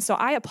for you. And so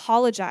I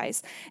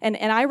apologize, and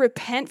I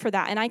repent for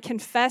that, and I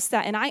confess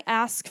that, and I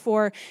ask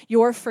for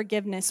your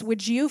forgiveness.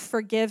 Would you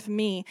forgive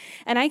me?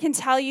 And I can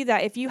tell you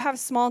that if you have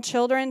small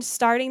children,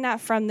 starting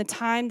that from the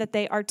time that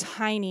they are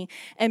tiny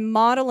and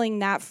modeling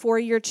that for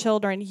your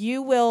children,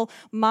 you will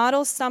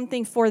model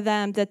something for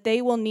them that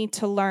they will need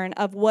to learn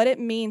of what it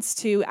means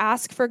to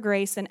ask for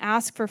grace and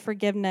ask for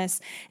forgiveness,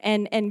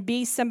 and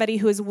be somebody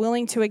who is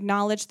willing to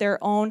acknowledge their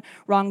own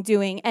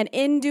wrongdoing. And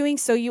in doing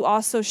so, you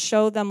also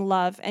show them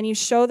love, and you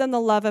show them the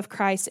love of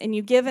Christ, and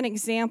you give an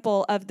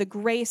example of the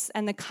grace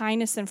and the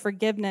kindness and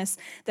forgiveness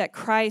that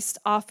Christ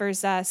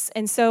offers us.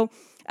 And so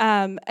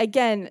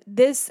again,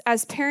 this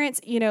as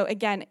parents,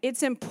 again,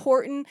 it's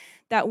important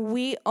that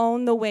we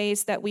own the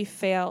ways that we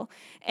fail.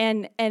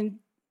 And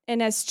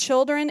as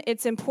children,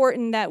 it's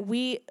important that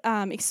we,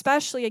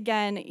 especially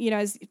again,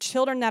 as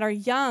children that are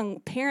young,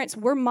 parents,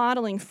 we're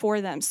modeling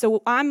for them.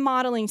 So I'm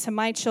modeling to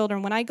my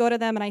children when I go to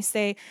them and I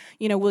say,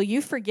 will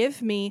you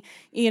forgive me,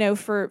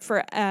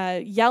 for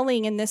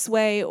yelling in this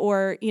way,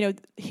 or,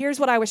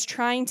 here's what I was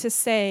trying to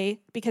say,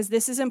 because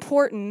this is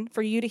important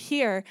for you to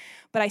hear,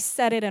 but I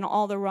said it in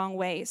all the wrong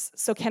ways.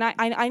 So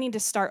I need to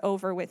start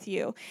over with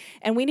you.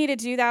 And we need to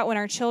do that when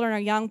our children are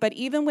young, but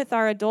even with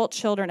our adult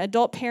children,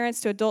 adult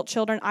parents to adult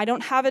children. I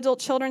don't have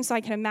adult children, so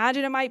I can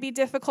imagine it might be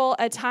difficult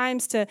at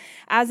times to,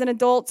 as an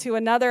adult to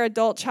another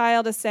adult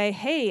child, to say,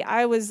 hey,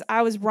 I was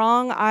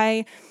wrong.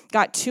 I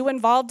got too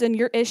involved in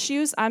your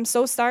issues. I'm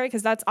so sorry,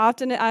 because that's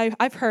often,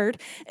 I've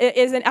heard, it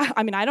isn't,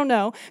 I don't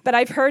know, but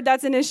I've heard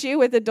that's an issue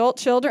with adult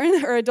children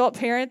or adult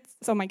parents.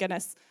 Oh my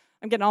goodness.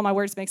 I'm getting all my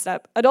words mixed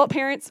up. Adult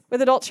parents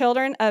with adult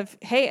children of,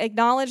 hey,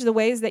 acknowledge the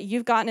ways that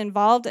you've gotten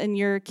involved in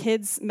your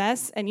kid's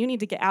mess, and you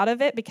need to get out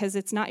of it because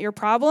it's not your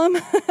problem,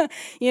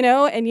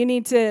 and you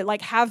need to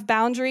have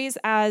boundaries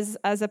as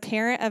a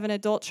parent of an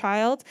adult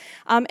child.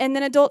 And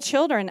then adult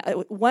children.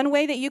 One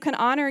way that you can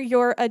honor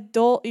your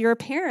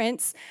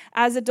parents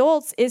as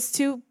adults is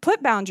to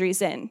put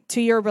boundaries in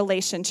to your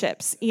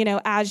relationships,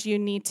 as you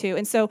need to.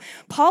 And so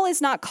Paul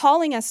is not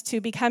calling us to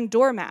become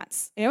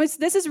doormats.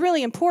 This is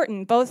really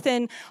important, both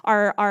in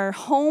our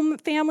home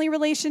family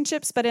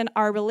relationships, but in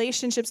our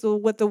relationships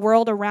with the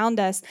world around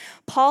us.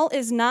 Paul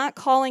is not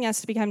calling us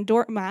to become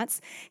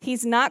doormats.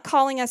 He's not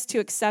calling us to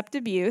accept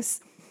abuse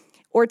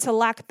or to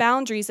lack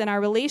boundaries in our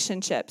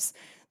relationships.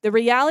 The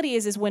reality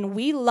is when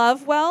we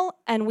love well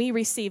and we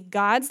receive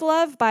God's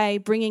love by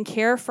bringing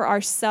care for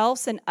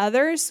ourselves and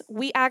others,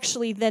 we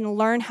actually then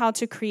learn how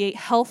to create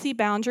healthy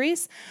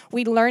boundaries.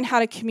 We learn how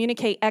to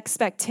communicate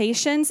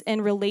expectations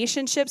in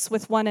relationships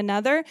with one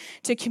another,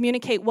 to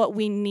communicate what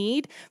we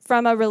need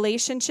from a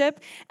relationship,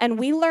 and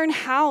we learn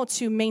how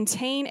to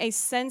maintain a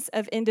sense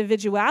of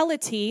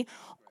individuality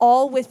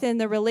all within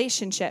the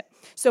relationship.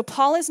 So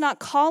Paul is not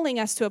calling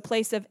us to a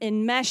place of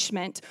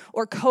enmeshment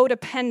or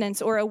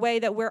codependence or a way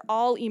that we're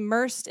all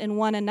immersed in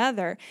one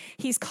another.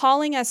 He's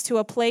calling us to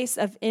a place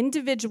of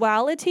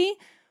individuality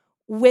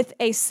with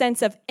a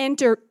sense of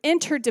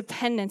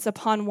interdependence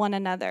upon one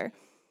another.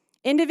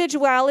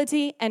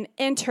 Individuality and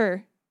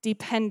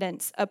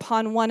interdependence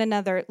upon one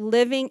another,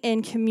 living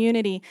in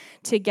community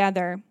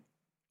together.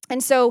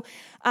 And so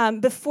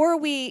before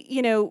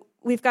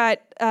we've got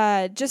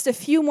just a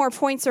few more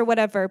points or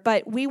whatever,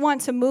 but we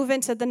want to move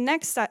into the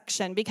next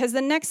section, because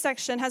the next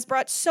section has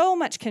brought so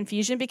much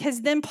confusion,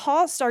 because then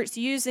Paul starts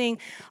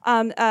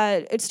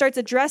it starts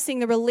addressing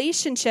the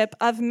relationship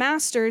of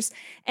masters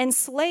and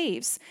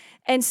slaves.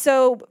 And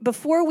so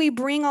before we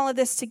bring all of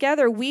this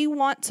together, we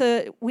want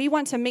to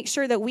make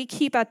sure that we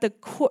keep at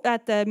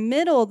the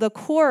middle, the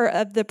core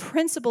of the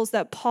principles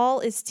that Paul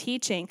is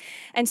teaching.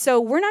 And so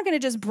we're not going to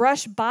just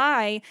brush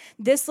by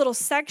this little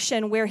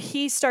section where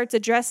he starts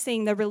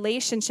addressing the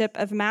relationship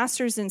of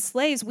masters and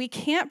slaves. We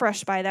can't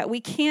brush by that. We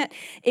can't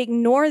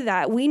ignore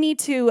that. We need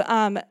to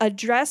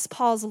address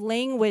Paul's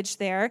language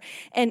there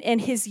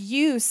and his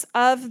use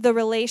of the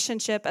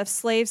relationship of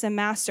slaves and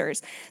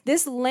masters.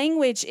 This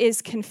language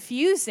is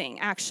confusing. thing,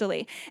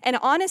 actually. And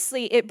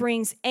honestly, it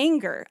brings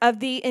anger of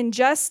the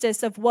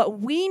injustice of what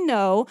we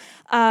know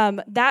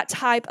that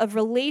type of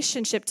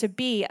relationship to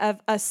be, of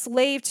a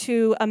slave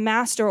to a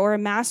master or a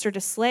master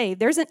to slave.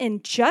 There's an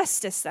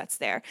injustice that's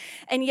there.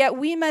 And yet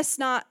we must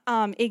not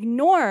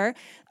ignore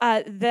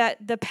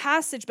the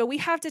passage, but we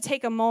have to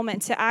take a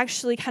moment to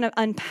actually kind of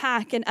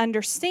unpack and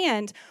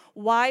understand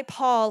why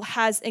Paul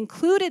has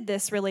included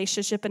this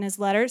relationship in his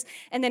letters,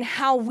 and then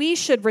how we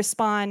should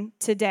respond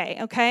today,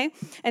 okay?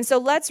 And so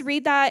let's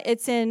read that.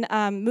 It's in,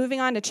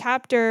 moving on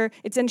to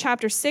it's in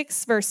chapter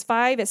 6, verse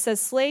 5. It says,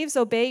 "Slaves,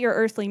 obey your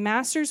earthly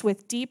masters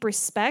with deep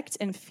respect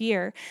and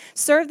fear.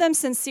 Serve them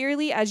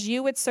sincerely as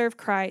you would serve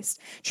Christ.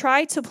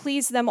 Try to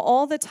please them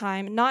all the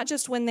time, not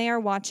just when they are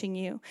watching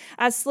you.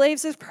 As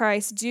slaves of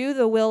Christ, do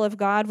the will of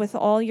God with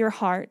all your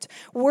heart.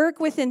 Work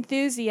with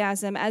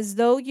enthusiasm as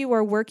though you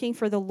are working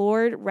for the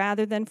Lord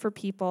rather than for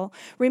people.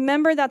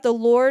 Remember that the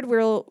Lord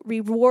will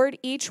reward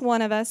each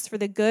one of us for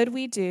the good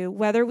we do,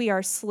 whether we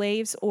are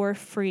slaves or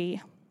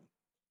free.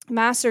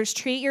 Masters,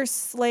 treat your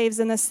slaves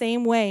in the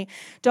same way.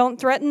 Don't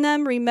threaten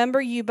them.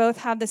 Remember, you both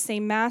have the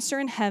same master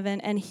in heaven,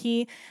 and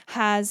he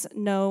has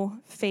no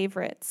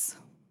favorites."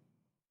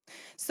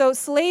 So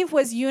slave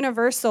was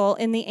universal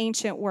in the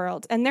ancient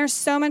world. And there's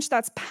so much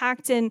that's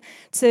packed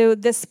into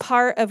this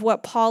part of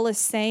what Paul is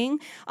saying.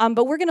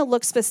 But we're going to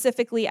look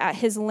specifically at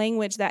his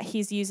language that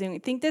he's using. I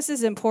think this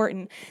is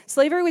important.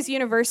 Slavery was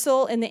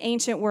universal in the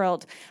ancient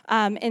world.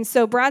 And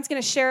so Brad's going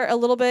to share a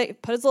little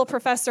bit, put his little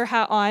professor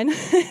hat on. I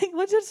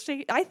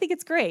think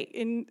it's great.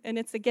 And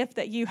it's a gift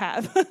that you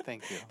have.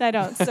 Thank you. I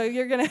don't. So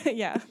you're going to,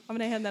 I'm going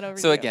to hand that over to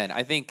you. So again,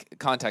 I think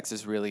context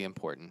is really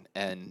important.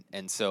 And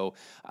so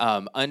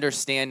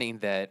understanding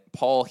that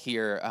Paul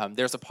here,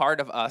 there's a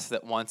part of us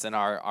that wants in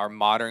our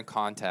modern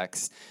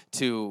context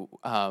to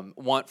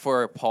want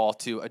for Paul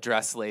to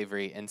address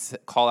slavery and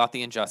call out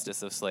the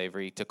injustice of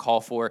slavery, to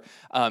call for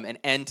an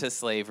end to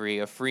slavery,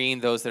 of freeing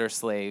those that are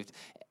slaved,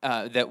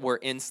 that were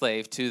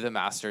enslaved to the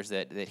masters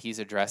that he's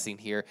addressing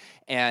here.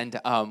 And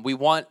we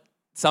want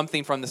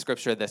something from the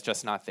scripture that's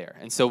just not there.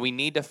 And so we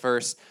need to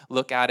first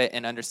look at it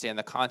and understand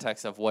the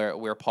context of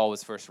where Paul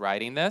was first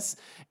writing this,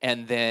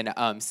 and then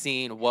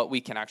seeing what we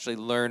can actually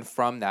learn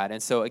from that.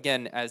 And so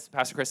again, as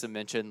Pastor Chris had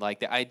mentioned, like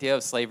the idea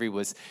of slavery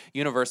was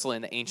universal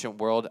in the ancient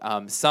world.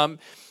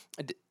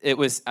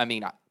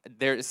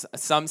 There's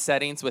some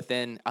settings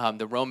within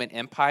the Roman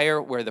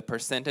Empire where the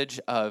percentage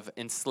of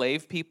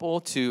enslaved people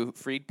to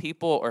freed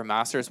people or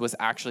masters was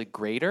actually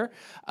greater.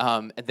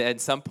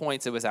 At some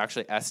points, it was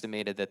actually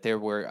estimated that there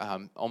were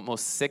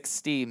almost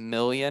 60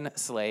 million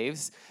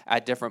slaves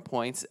at different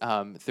points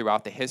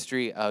throughout the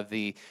history of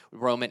the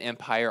Roman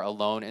Empire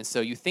alone. And so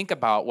you think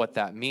about what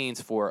that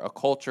means for a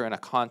culture and a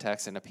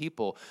context and a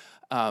people.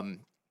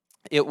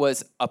 It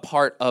was a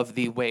part of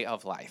the way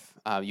of life.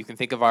 You can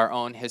think of our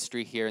own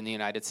history here in the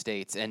United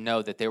States and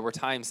know that there were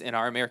times in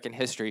our American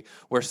history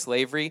where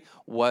slavery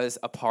was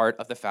a part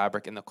of the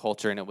fabric and the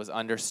culture, and it was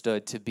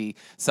understood to be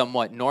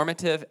somewhat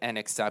normative and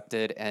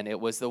accepted, and it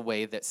was the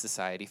way that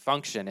society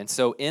functioned. And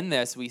so in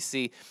this, we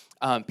see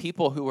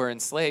people who were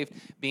enslaved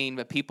being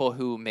the people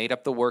who made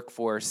up the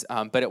workforce,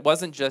 but it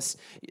wasn't just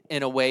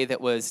in a way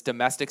that was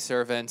domestic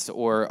servants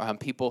or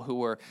people who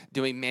were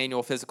doing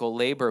manual physical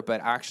labor,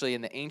 but actually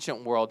in the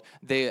ancient world,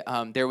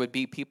 there would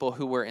be people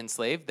who were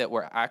enslaved that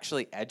were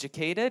actually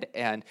educated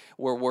and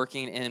were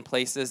working in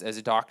places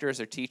as doctors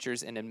or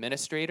teachers and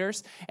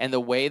administrators, and the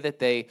way that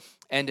they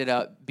ended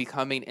up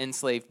becoming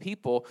enslaved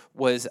people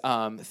was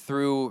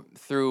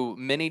through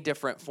many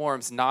different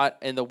forms, not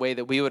in the way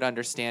that we would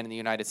understand in the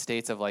United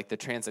States of like the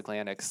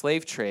transatlantic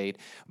slave trade,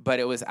 but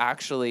it was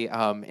actually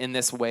in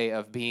this way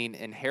of being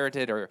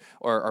inherited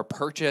or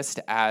purchased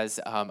as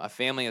a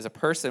family, as a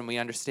person. We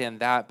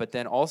understand that, but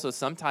then also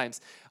sometimes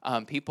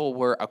people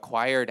were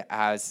acquired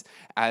as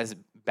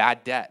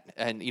bad debt,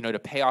 and to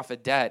pay off a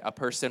debt, a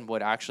person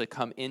would actually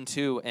come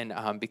into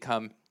and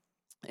become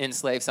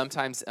enslaved.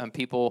 Sometimes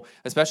people,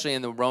 especially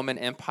in the Roman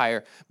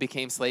Empire,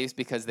 became slaves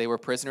because they were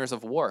prisoners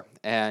of war.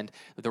 And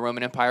the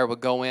Roman Empire would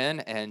go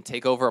in and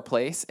take over a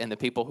place, and the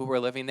people who were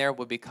living there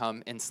would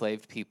become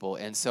enslaved people.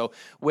 And so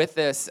with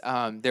this,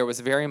 there was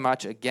very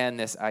much, again,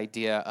 this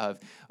idea of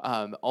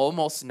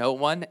almost no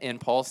one in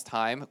Paul's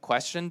time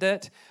questioned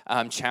it,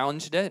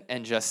 challenged it,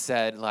 and just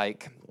said,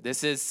 like,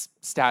 this is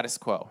status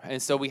quo.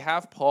 And so we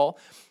have Paul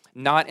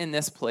not in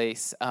this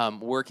place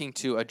working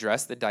to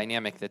address the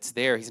dynamic that's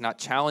there. He's not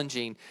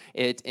challenging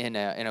it in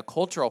a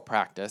cultural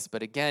practice,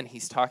 but again,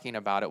 he's talking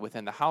about it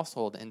within the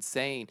household and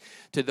saying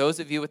to those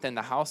of you within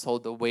the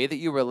household, the way that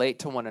you relate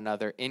to one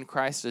another in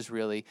Christ is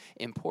really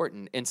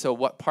important. And so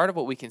part of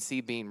what we can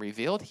see being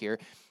revealed here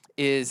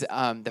is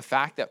the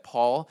fact that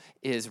Paul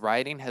is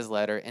writing his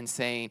letter and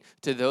saying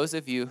to those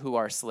of you who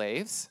are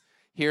slaves,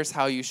 here's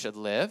how you should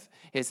live,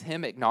 is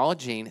him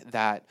acknowledging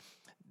that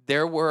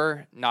there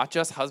were not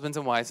just husbands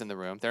and wives in the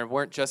room. There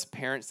weren't just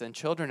parents and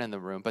children in the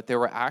room, but there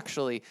were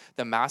actually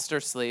the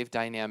master-slave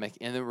dynamic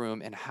in the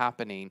room and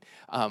happening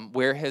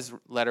where his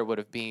letter would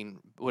have been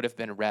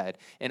read.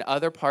 In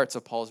other parts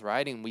of Paul's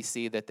writing, we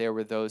see that there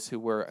were those who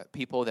were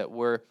people that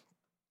were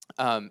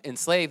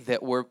enslaved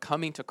that were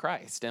coming to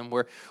Christ and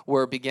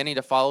we're beginning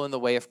to follow in the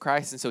way of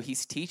Christ. And so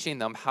he's teaching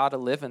them how to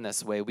live in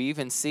this way. We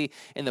even see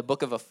in the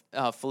book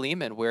of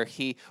Philemon where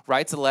he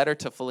writes a letter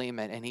to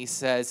Philemon and he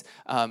says,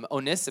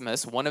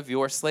 Onesimus, one of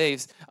your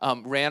slaves,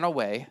 ran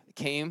away,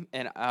 came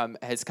and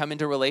has come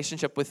into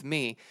relationship with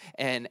me.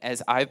 And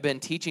as I've been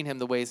teaching him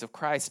the ways of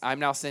Christ, I'm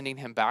now sending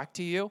him back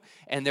to you.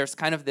 And there's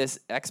kind of this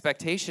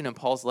expectation in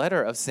Paul's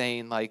letter of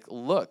saying, like,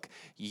 look,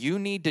 you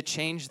need to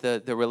change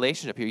the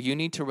relationship here. You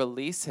need to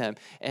release him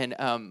and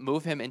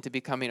move him into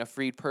becoming a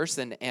freed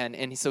person.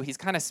 And so he's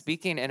kind of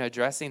speaking and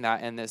addressing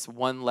that in this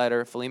one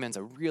letter. Philemon's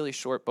a really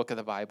short book of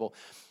the Bible.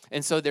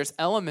 And so there's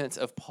elements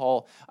of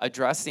Paul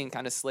addressing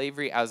kind of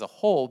slavery as a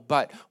whole,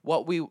 but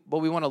what we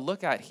want to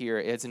look at here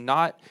is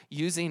not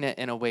using it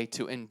in a way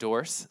to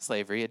endorse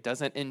slavery. It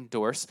doesn't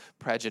endorse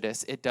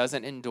prejudice. It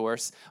doesn't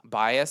endorse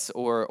bias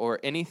or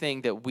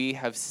anything that we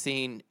have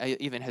seen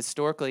even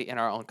historically in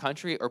our own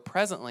country or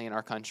presently in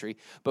our country,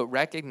 but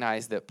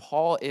recognize that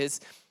Paul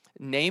is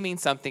naming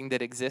something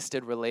that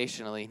existed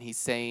relationally, and he's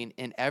saying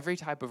in every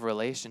type of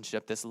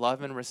relationship, this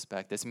love and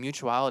respect, this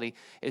mutuality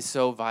is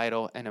so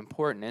vital and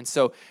important. And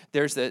so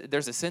there's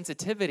a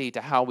sensitivity to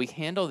how we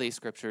handle these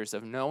scriptures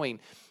of knowing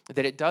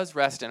that it does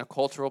rest in a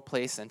cultural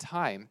place and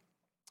time.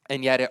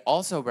 And yet it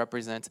also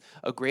represents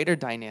a greater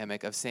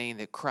dynamic of saying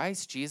that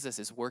Christ Jesus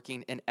is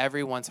working in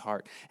everyone's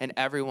heart and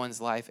everyone's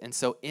life. And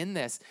so in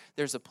this,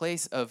 there's a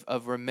place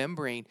of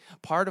remembering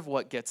part of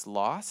what gets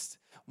lost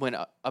when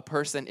a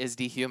person is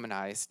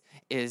dehumanized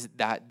is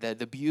that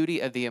the beauty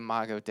of the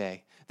Imago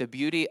Dei, the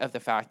beauty of the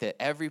fact that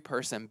every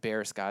person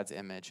bears God's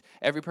image,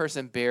 every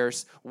person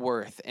bears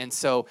worth. And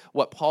so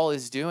what Paul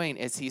is doing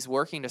is he's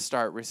working to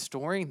start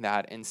restoring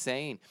that and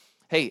saying,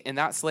 hey, in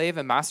that slave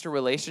and master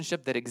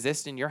relationship that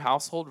exists in your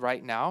household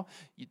right now,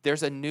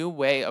 there's a new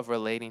way of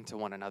relating to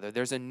one another.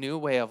 There's a new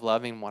way of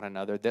loving one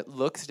another that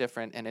looks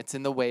different, and it's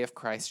in the way of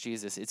Christ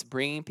Jesus. It's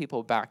bringing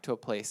people back to a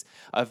place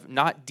of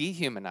not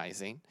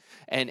dehumanizing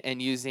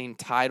and using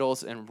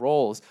titles and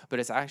roles, but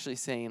it's actually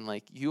saying,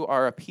 like, you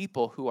are a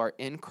people who are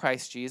in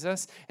Christ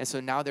Jesus, and so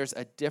now there's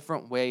a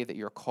different way that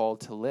you're called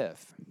to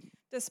live.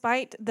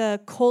 Despite the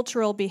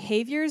cultural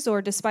behaviors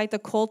or despite the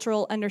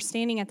cultural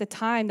understanding at the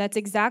time, that's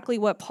exactly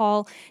what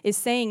Paul is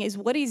saying. Is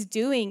what he's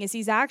doing is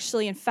he's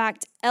actually, in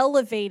fact,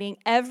 elevating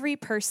every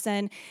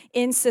person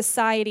in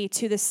society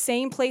to the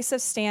same place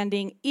of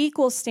standing,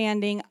 equal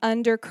standing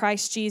under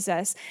Christ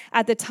Jesus.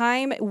 At the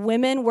time,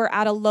 women were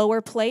at a lower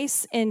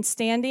place in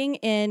standing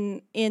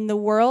in the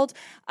world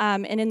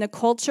and in the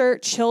culture.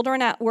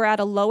 Children were at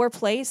a lower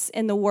place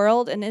in the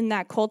world and in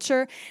that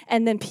culture.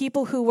 And then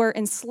people who were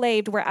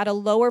enslaved were at a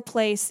lower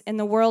place in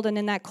the world and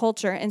in that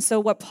culture. And so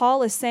what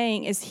Paul is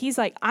saying is he's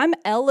like, I'm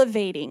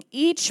elevating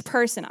each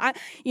person.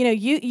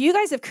 You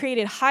guys have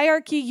created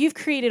hierarchy. You've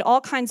created all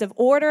kinds of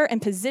order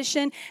and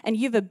position, and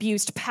you've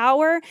abused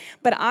power.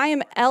 But I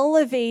am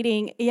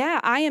elevating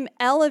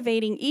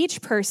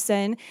each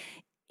person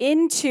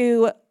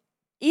into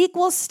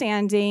equal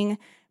standing,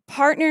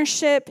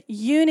 partnership,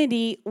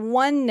 unity,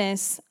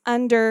 oneness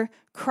under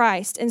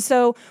Christ. And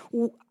so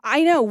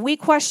I know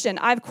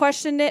I've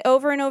questioned it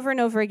over and over and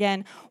over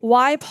again,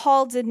 why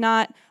Paul did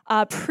not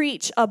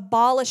preach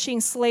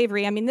abolishing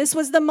slavery. I mean, this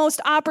was the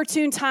most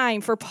opportune time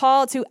for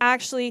Paul to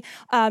actually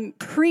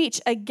preach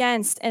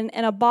against and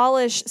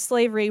abolish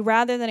slavery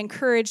rather than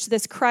encourage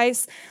this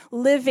Christ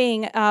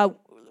living.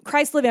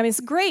 I mean,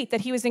 it's great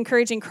that he was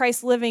encouraging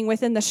Christ living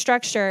within the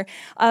structure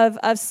of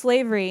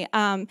slavery.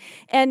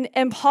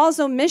 And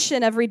Paul's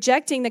omission of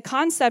rejecting the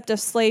concept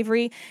of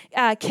slavery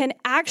can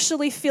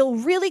actually feel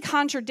really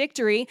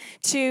contradictory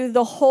to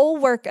the whole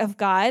work of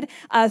God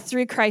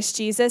through Christ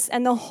Jesus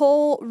and the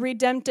whole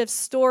redemptive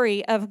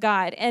story of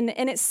God. And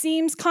it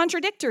seems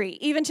contradictory,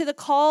 even to the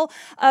call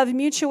of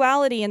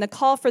mutuality and the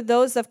call for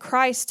those of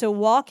Christ to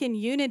walk in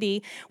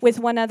unity with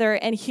one another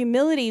and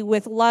humility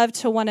with love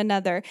to one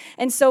another.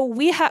 And so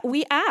we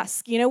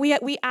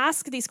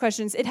ask these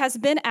questions. It has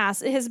been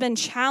asked. It has been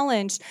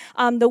challenged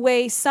the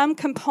way some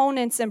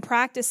components and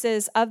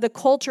practices of the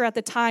culture at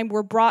the time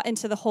were brought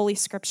into the Holy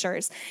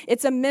Scriptures.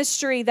 It's a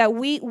mystery that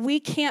we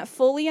can't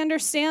fully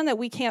understand, that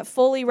we can't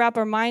fully wrap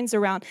our minds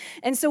around.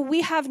 And so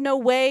we have no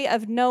way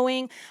of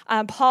knowing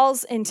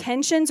Paul's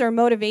intentions or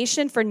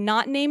motivation for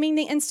not naming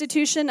the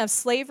institution of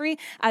slavery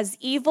as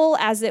evil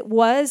as it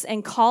was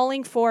and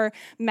calling for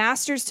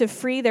masters to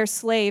free their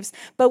slaves.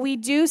 But we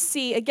do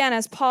see, again,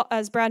 as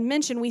Brad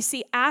mentioned, we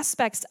see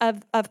aspects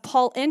of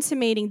Paul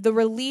intimating the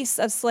release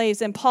of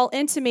slaves and Paul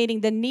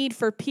intimating the need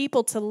for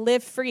people to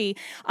live free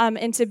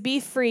and to be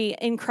free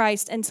in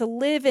Christ and to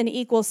live in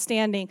equal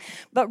standing.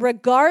 But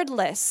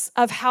regardless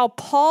of how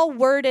Paul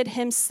worded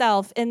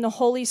himself in the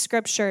Holy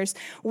Scriptures,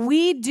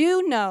 we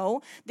do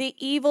know the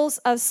evils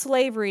of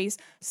slavery.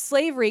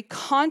 Slavery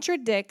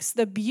contradicts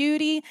the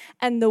beauty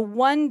and the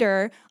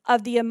wonder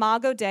of the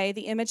Imago Dei,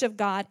 the image of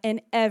God,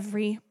 in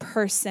every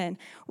person,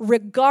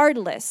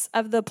 regardless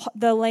of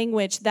the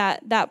language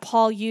that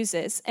Paul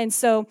uses. And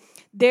so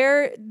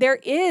there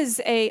is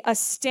a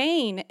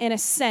stain, in a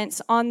sense,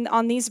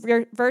 on these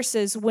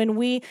verses when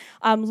we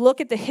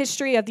look at the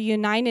history of the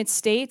United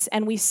States,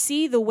 and we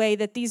see the way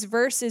that these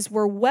verses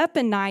were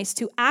weaponized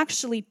to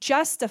actually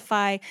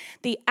justify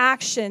the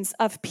actions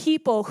of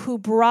people who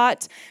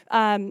brought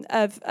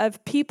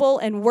of people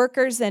and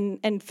workers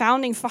and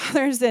founding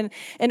fathers and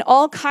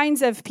all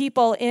kinds of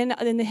people in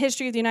the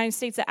history of the United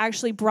States that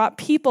actually brought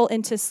people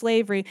into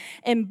slavery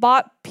and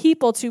bought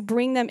people to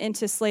bring them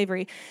into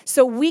slavery.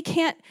 So we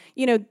can't,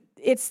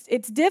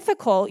 it's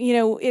difficult,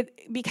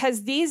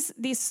 because these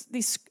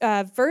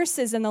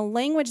verses and the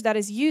language that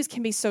is used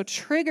can be so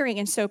triggering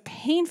and so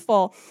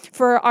painful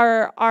for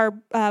our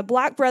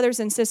black brothers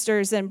and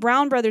sisters and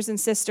brown brothers and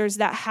sisters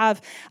that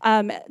have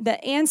the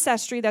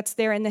ancestry that's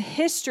there and the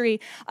history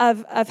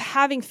of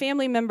having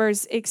family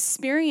members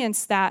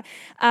experience that.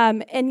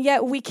 And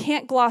yet we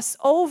can't gloss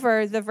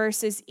over the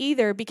verses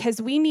either,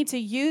 because we need to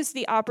use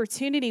the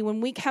opportunity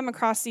when we come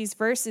across these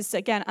verses to,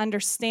 again,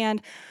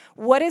 understand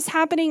what is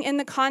happening in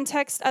the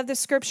context of the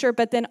scripture,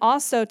 but then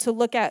also to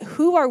look at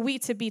who are we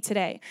to be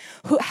today?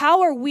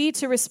 How are we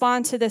to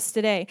respond to this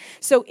today?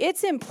 So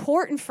it's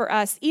important for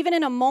us, even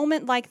in a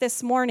moment like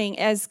this morning,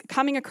 as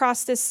coming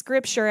across this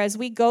scripture, as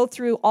we go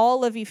through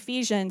all of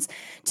Ephesians,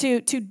 to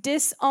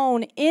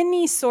disown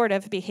any sort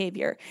of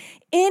behavior,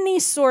 any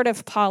sort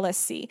of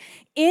policy,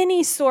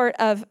 any sort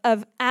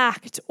of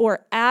act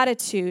or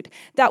attitude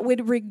that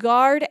would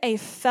regard a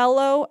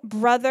fellow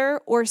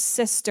brother or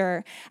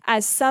sister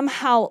as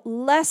somehow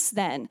less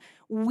than.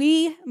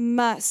 We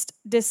must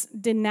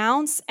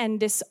denounce and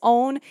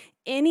disown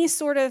any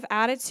sort of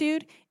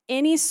attitude,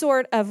 any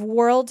sort of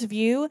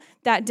worldview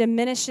that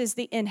diminishes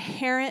the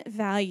inherent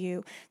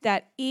value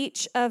that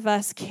each of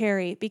us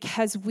carry,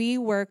 because we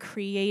were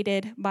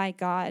created by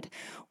God.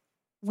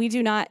 We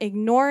do not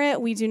ignore it,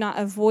 we do not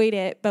avoid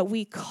it, but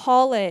we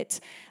call it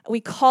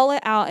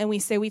out, and we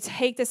say we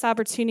take this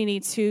opportunity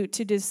to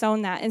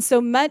disown that. And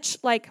so much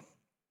like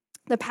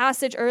the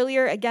passage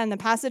earlier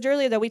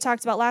that we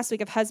talked about last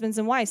week of husbands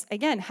and wives,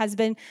 again, has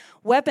been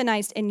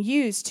weaponized and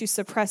used to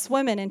suppress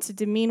women and to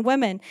demean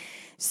women.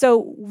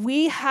 So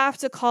we have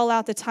to call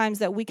out the times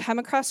that we come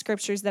across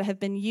scriptures that have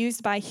been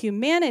used by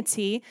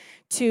humanity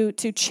to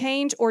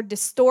change or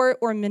distort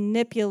or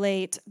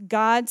manipulate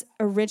God's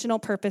original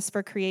purpose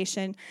for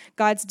creation,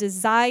 God's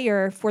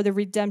desire for the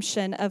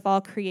redemption of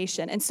all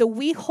creation. And so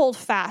we hold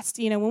fast,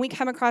 when we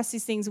come across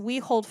these things, we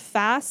hold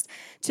fast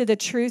to the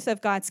truth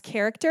of God's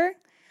character.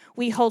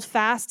 We hold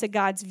fast to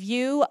God's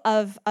view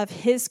of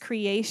his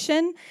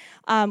creation.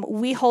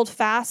 We hold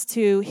fast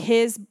to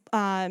his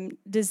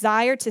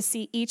desire to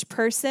see each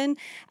person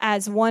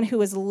as one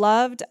who is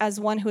loved, as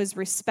one who is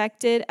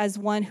respected, as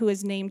one who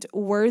is named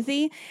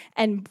worthy,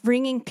 and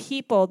bringing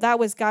people. That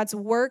was God's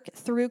work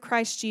through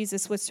Christ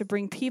Jesus, was to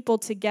bring people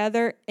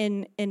together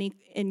in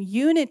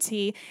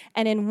unity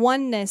and in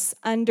oneness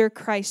under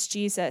Christ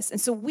Jesus. And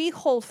so we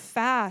hold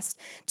fast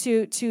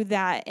to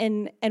that,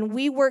 and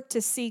we work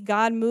to see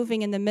God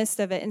moving in the midst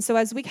of it. And so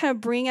as we kind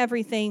of bring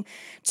everything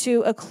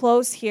to a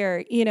close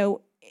here,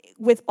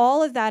 with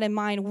all of that in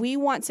mind, we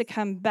want to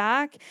come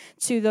back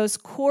to those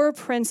core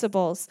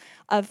principles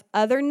of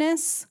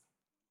otherness,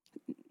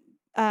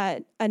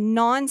 a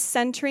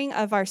non-centering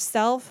of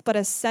ourself, but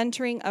a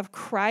centering of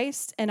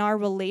Christ and our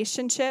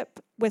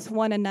relationship with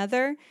one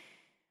another.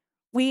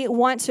 We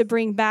want to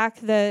bring back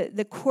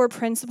the core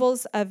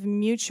principles of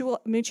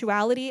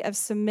mutuality, of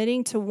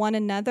submitting to one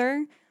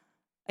another,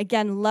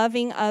 again,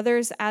 loving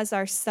others as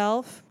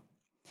ourselves.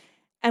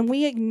 And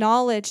we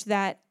acknowledge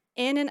that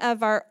in and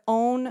of our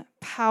own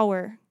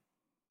power,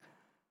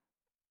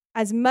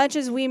 as much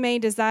as we may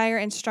desire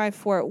and strive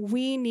for it,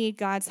 we need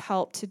God's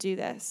help to do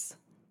this.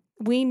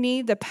 We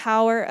need the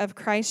power of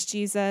Christ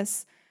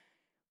Jesus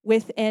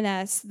within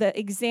us, the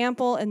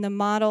example and the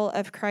model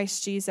of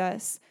Christ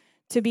Jesus,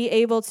 to be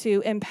able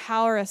to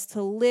empower us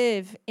to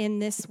live in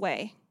this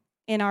way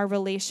in our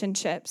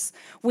relationships.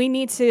 We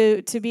need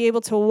to be able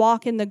to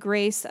walk in the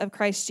grace of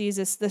Christ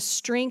Jesus, the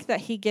strength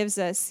that he gives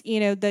us.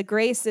 The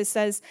grace that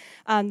says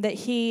that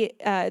he,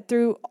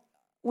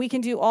 we can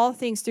do all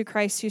things through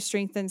Christ who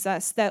strengthens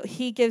us, that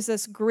he gives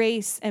us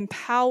grace and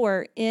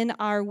power in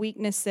our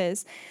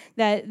weaknesses,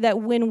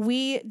 that when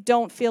we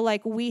don't feel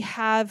like we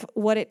have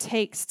what it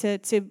takes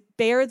to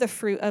bear the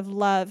fruit of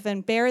love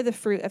and bear the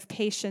fruit of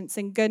patience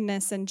and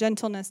goodness and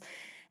gentleness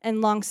and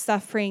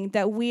long-suffering,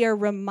 that we are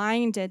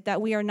reminded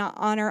that we are not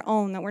on our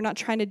own, that we're not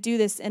trying to do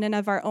this in and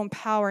of our own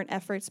power and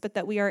efforts, but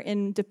that we are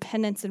in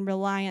dependence and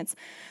reliance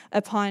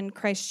upon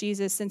Christ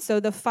Jesus. And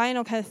so the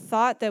final kind of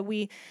thought that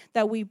we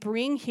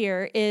bring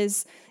here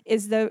is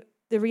the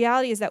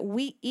reality is that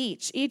we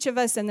each of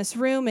us in this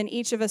room and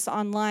each of us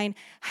online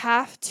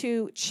have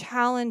to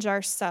challenge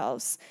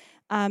ourselves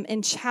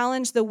and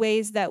challenge the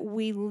ways that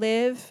we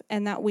live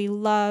and that we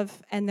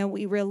love and that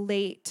we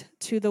relate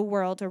to the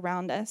world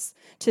around us,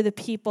 to the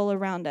people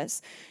around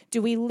us.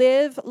 Do we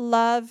live,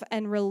 love,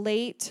 and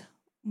relate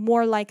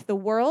more like the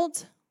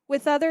world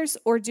with others,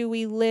 or do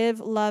we live,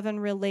 love, and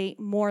relate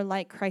more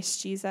like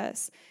Christ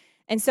Jesus?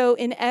 And so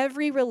in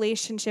every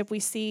relationship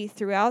we see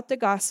throughout the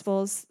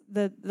Gospels,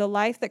 the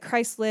life that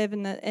Christ lived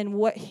and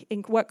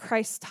what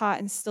Christ taught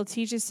and still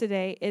teaches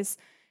today is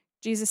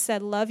Jesus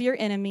said, love your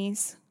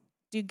enemies,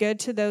 do good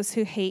to those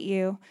who hate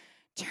you,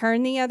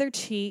 turn the other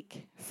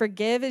cheek,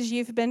 forgive as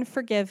you've been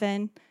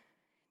forgiven.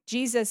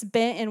 Jesus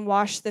bent and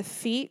washed the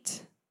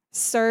feet,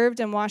 served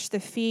and washed the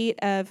feet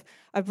of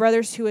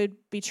brothers who would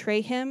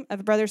betray him,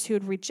 of brothers who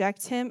would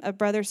reject him, of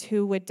brothers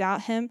who would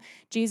doubt him.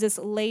 Jesus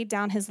laid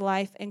down his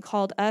life and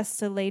called us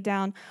to lay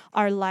down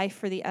our life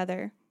for the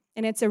other.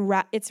 And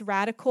it's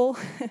radical.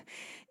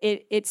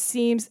 It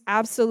seems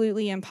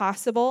absolutely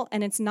impossible,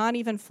 and it's not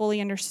even fully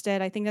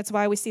understood. I think that's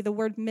why we see the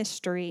word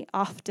mystery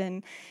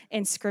often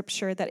in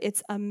Scripture, that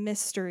it's a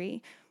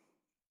mystery.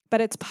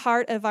 But it's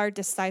part of our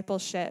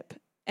discipleship,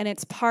 and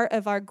it's part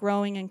of our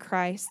growing in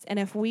Christ. And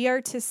if we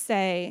are to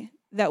say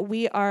that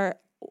we are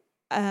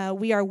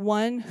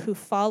one who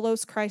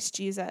follows Christ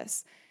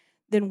Jesus,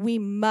 then we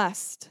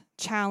must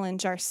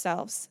challenge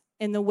ourselves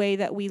in the way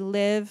that we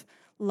live,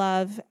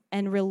 love,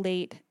 and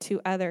relate to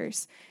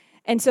others.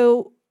 And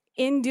so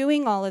in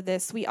doing all of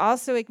this, we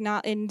also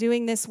in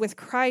doing this with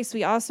Christ,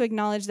 we also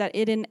acknowledge that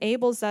it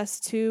enables us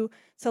to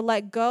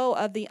let go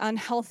of the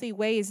unhealthy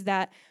ways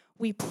that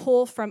we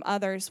pull from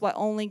others what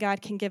only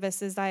God can give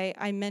us, as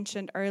I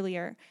mentioned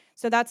earlier.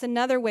 So that's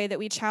another way that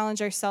we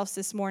challenge ourselves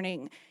this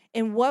morning.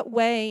 In what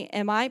way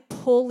am I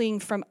pulling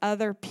from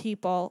other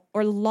people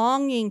or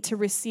longing to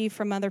receive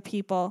from other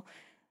people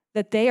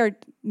that they are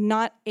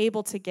not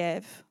able to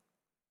give,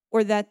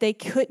 or that they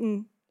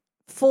couldn't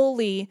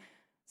fully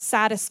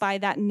satisfy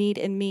that need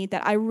in me,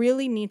 that I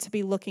really need to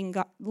be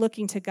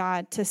looking to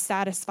God to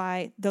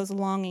satisfy those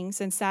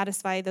longings and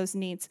satisfy those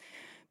needs?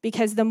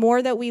 Because the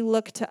more that we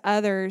look to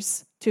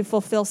others to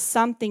fulfill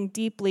something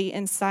deeply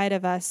inside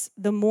of us,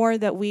 the more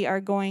that we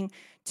are going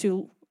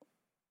to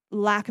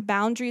lack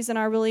boundaries in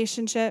our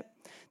relationship,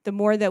 the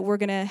more that we're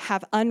going to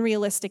have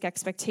unrealistic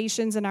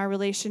expectations in our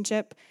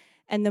relationship,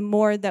 and the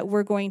more that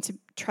we're going to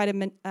try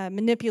to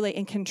manipulate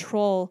and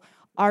control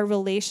our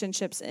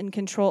relationships and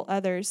control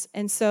others.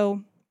 And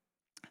so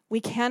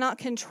we cannot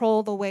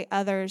control the way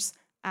others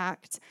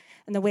act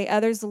and the way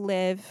others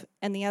live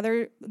and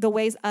the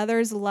ways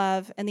others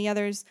love and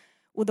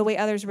the way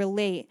others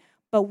relate.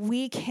 But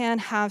we can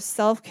have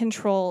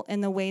self-control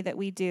in the way that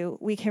we do.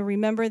 We can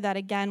remember that,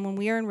 again, when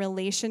we are in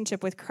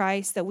relationship with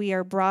Christ, that we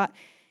are brought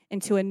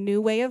into a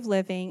new way of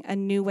living, a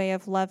new way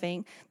of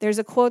loving. There's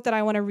a quote that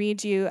I want to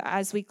read you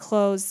as we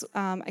close.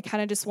 I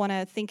kind of just want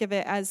to think of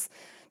it as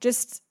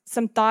just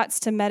some thoughts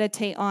to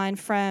meditate on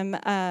from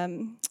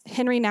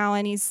Henry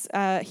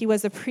Nouwen. He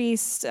was a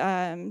priest,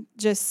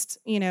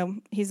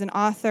 he's an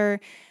author.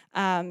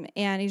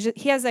 And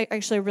he has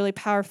actually a really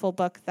powerful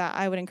book that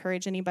I would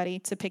encourage anybody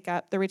to pick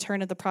up, The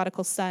Return of the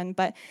Prodigal Son.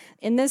 But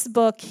in this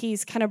book,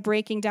 he's kind of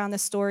breaking down the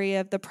story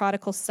of the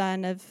prodigal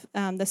son, of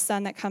the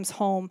son that comes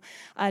home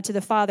to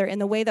the father,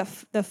 and the way that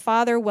the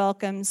father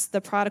welcomes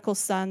the prodigal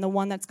son, the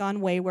one that's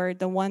gone wayward,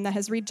 the one that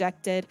has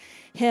rejected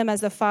him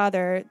as a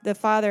father. The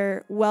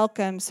father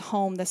welcomes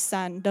home the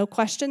son, no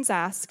questions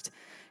asked,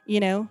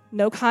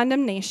 no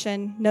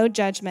condemnation, no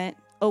judgment.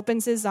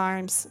 Opens his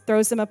arms,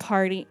 throws him a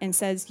party, and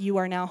says, "You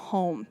are now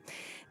home."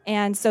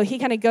 And so he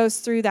kind of goes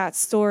through that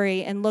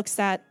story and looks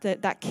at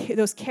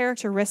those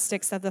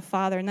characteristics of the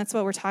Father. And that's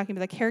what we're talking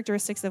about, the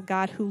characteristics of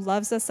God, who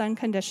loves us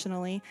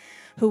unconditionally,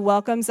 who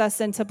welcomes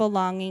us into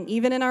belonging,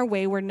 even in our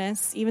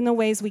waywardness, even the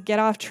ways we get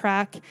off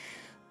track.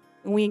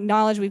 And we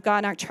acknowledge we've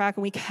gotten off track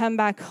and we come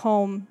back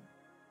home.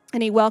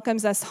 And he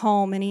welcomes us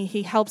home, and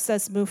he helps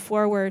us move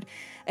forward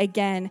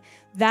again.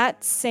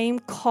 That same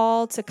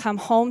call to come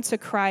home to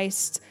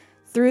Christ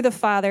through the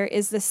Father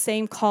is the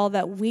same call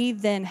that we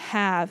then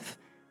have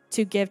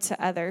to give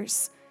to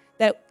others.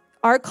 That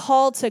our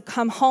call to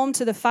come home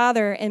to the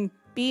Father and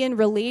be in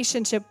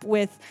relationship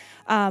with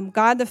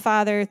God the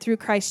Father through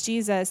Christ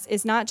Jesus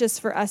is not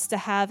just for us to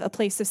have a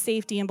place of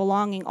safety and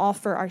belonging all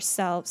for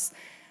ourselves,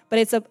 but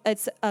it's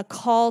a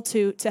call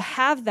to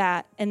have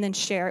that and then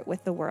share it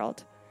with the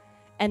world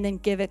and then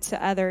give it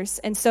to others.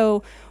 And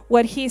so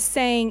what he's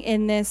saying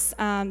in this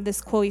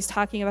quote, he's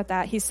talking about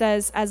that. He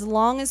says, as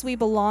long as we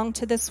belong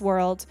to this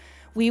world,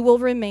 we will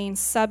remain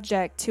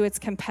subject to its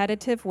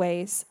competitive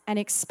ways and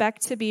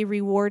expect to be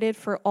rewarded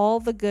for all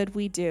the good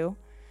we do.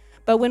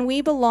 But when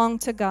we belong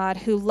to God,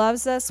 who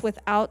loves us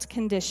without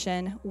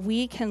condition,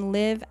 we can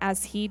live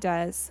as he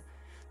does.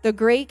 The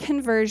great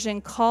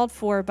conversion called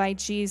for by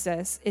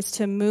Jesus is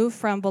to move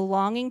from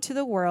belonging to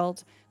the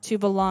world to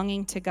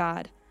belonging to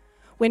God.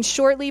 When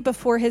shortly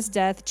before his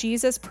death,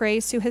 Jesus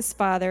prays to his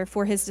Father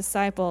for his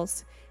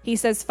disciples. He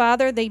says,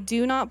 "Father, they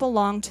do not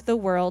belong to the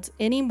world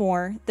any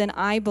more than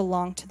I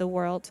belong to the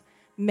world.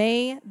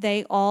 May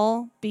they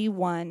all be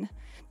one.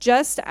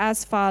 Just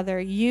as, Father,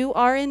 you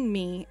are in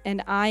me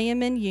and I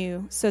am in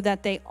you, so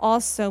that they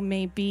also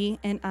may be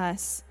in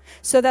us,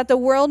 so that the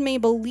world may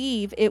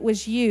believe it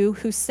was you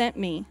who sent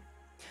me."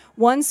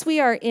 Once we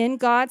are in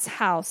God's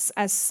house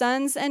as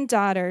sons and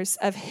daughters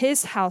of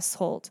his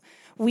household,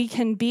 We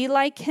can be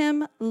like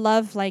him,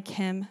 love like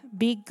him,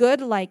 be good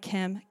like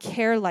him,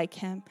 care like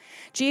him.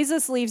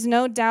 Jesus leaves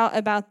no doubt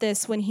about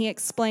this when he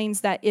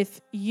explains that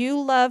if you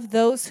love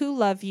those who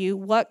love you,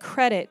 what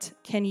credit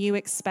can you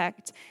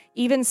expect?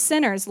 Even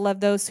sinners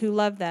love those who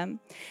love them.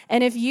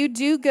 And if you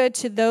do good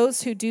to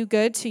those who do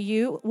good to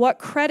you, what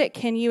credit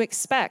can you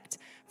expect?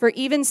 For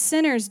even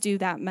sinners do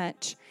that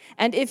much.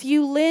 And if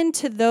you lend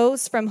to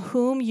those from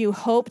whom you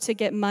hope to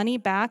get money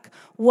back,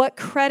 what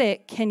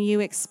credit can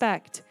you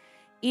expect?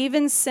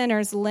 Even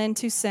sinners lend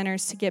to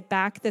sinners to get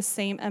back the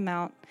same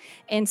amount.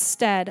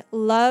 Instead,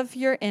 love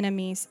your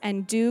enemies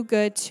and do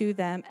good to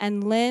them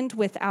and lend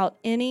without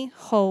any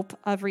hope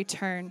of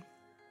return.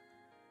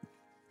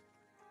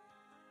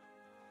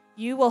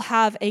 You will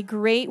have a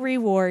great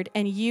reward,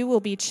 and you will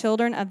be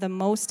children of the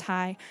Most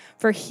High.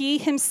 For he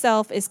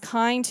himself is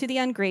kind to the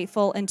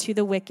ungrateful and to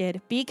the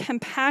wicked. Be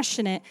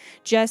compassionate,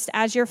 just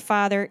as your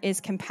Father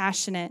is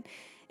compassionate.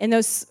 In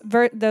those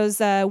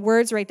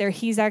words right there,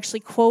 he's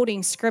actually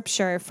quoting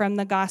scripture from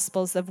the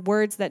Gospels of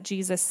words that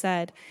Jesus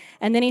said.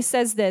 And then he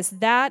says this,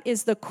 that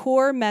is the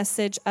core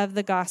message of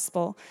the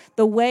gospel.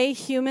 The way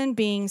human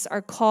beings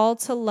are called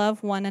to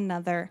love one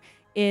another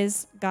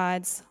is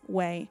God's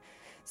way.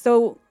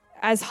 So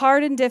as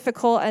hard and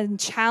difficult and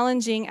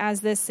challenging as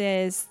this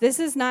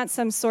is not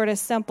some sort of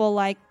simple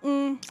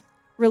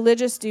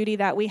religious duty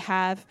that we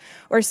have,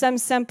 or some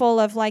simple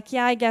of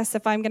I guess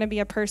if I'm going to be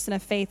a person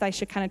of faith, I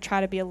should kind of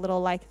try to be a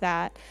little like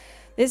that.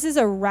 This is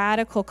a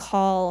radical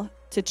call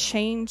to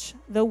change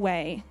the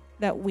way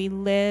that we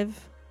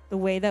live, the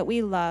way that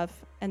we love,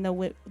 and the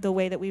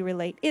way that we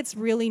relate. It's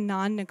really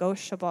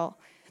non-negotiable.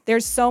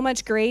 There's so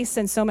much grace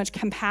and so much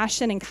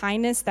compassion and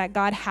kindness that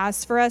God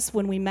has for us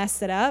when we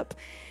mess it up,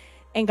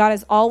 and God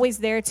is always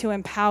there to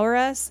empower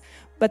us.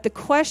 But the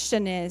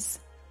question is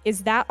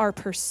that our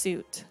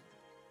pursuit?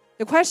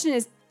 The question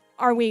is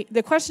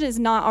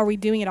not, are we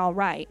doing it all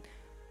right?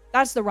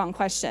 That's the wrong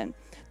question.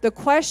 The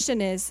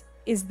question is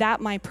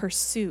that my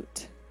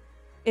pursuit?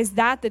 Is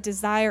that the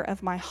desire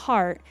of my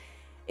heart?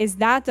 Is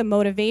that the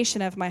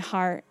motivation of my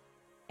heart?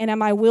 And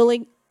am I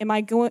willing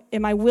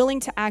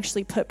to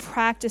actually put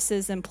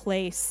practices in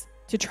place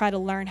to try to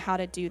learn how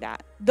to do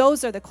that?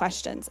 Those are the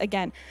questions.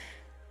 Again,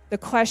 the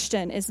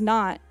question is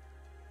not,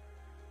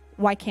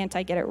 why can't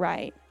I get it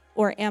right?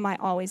 Or am I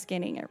always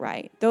getting it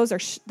right? Those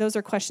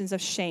are questions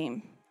of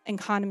shame and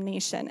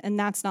condemnation, and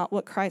that's not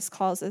what Christ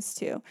calls us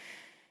to.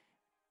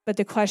 But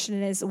the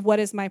question is, what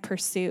is my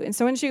pursuit? And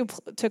so I want you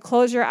to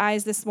close your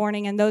eyes this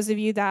morning, and those of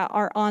you that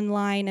are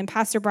online, and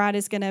Pastor Brad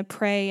is going to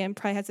pray and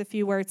probably has a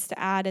few words to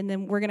add, and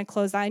then we're going to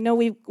close. I know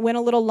we went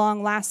a little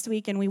long last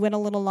week, and we went a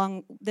little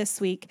long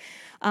this week,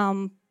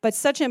 but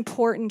such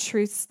important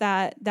truths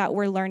that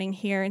we're learning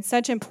here, and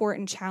such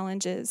important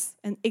challenges,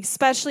 and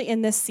especially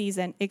in this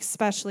season.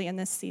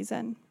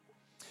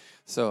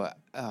 So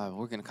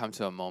we're going to come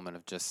to a moment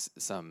of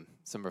just some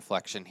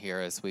reflection here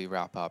as we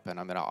wrap up, and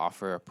I'm going to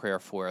offer a prayer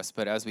for us.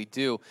 But as we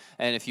do,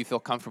 and if you feel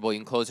comfortable, you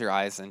can close your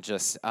eyes and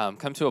just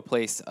come to a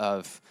place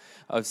of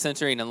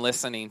centering and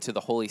listening to the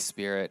Holy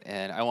Spirit.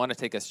 And I want to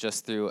take us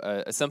just through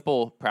a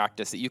simple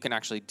practice that you can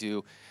actually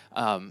do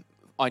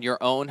on your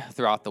own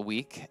throughout the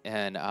week,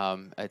 and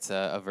it's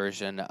a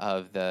version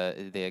of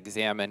the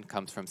Examen,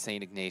 comes from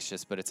St.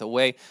 Ignatius, but it's a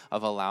way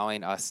of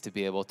allowing us to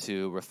be able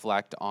to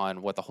reflect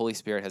on what the Holy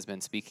Spirit has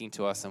been speaking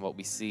to us and what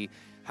we see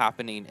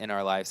happening in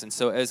our lives. And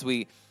so as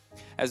we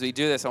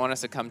do this, I want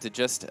us to come to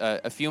just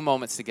a few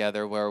moments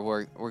together where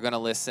we're going to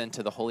listen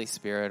to the Holy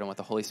Spirit and what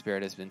the Holy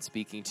Spirit has been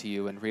speaking to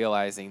you, and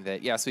realizing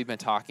that, yes, we've been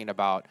talking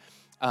about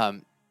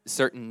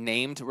certain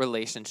named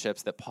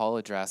relationships that Paul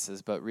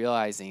addresses, but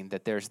realizing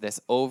that there's this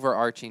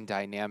overarching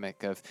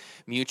dynamic of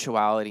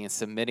mutuality and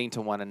submitting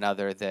to one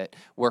another that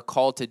we're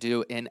called to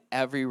do in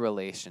every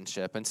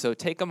relationship. And so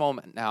take a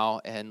moment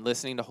now and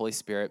listening to Holy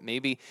Spirit,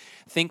 maybe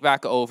think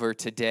back over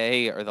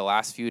today or the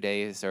last few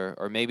days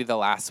or maybe the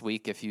last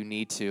week if you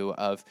need to,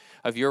 of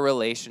your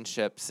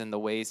relationships and the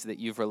ways that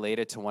you've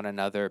related to one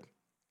another.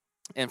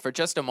 And for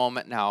just a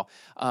moment now,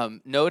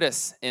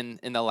 notice in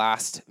the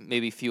last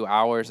maybe few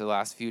hours or the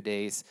last few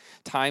days,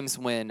 times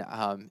when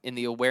in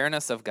the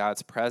awareness of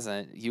God's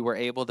presence, you were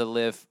able to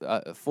live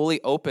fully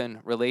open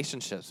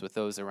relationships with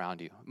those around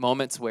you.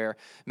 Moments where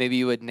maybe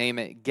you would name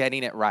it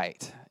getting it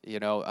right,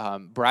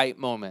 bright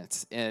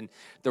moments in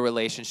the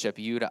relationship,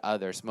 you to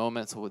others,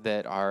 moments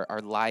that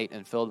are light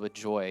and filled with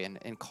joy,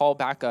 and call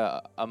back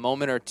a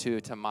moment or two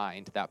to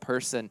mind. That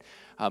person,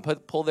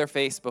 pull their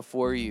face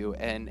before you,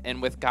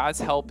 and with God's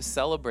help,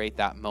 celebrate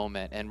that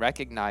moment and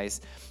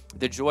recognize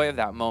the joy of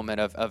that moment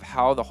of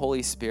how the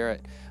Holy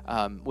Spirit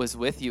was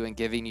with you and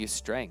giving you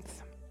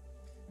strength.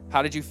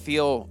 How did you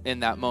feel in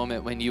that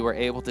moment when you were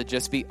able to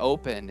just be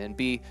open and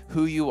be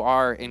who you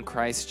are in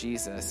Christ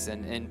Jesus,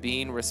 and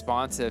being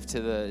responsive to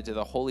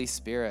the Holy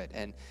Spirit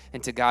and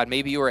to God?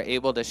 Maybe you were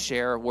able to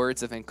share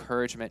words of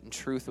encouragement and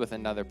truth with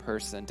another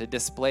person, to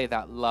display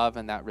that love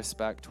and that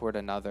respect toward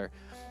another.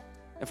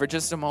 And for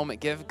just a moment,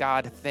 give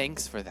God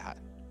thanks for that.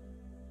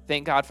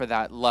 Thank God for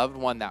that loved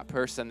one, that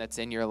person that's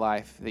in your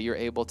life that you're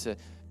able to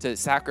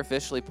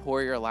sacrificially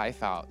pour your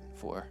life out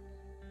for.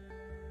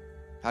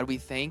 God, we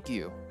thank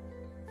you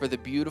for the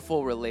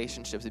beautiful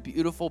relationships, the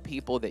beautiful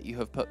people that you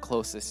have put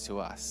closest to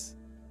us.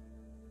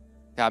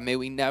 God, may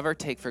we never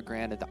take for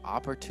granted the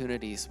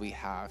opportunities we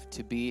have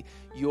to be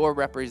your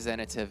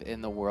representative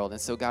in the world.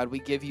 And so, God, we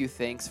give you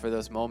thanks for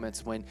those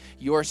moments when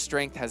your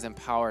strength has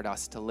empowered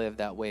us to live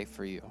that way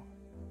for you.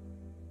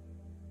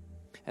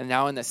 And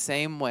now in the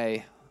same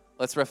way,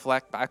 let's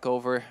reflect back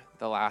over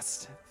the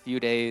last few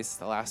days,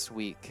 the last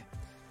week,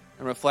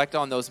 and reflect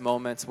on those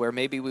moments where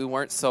maybe we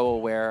weren't so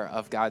aware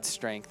of God's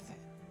strength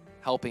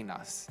helping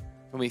us,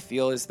 when we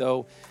feel as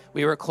though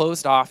we were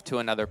closed off to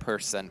another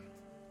person.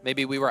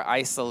 Maybe we were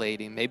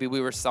isolating. Maybe we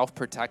were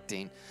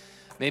self-protecting.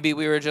 Maybe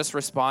we were just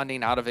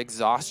responding out of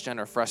exhaustion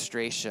or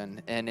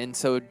frustration. And in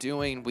so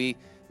doing, we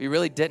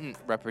really didn't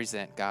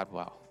represent God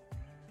well.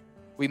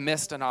 We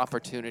missed an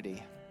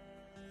opportunity.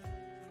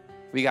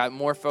 We got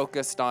more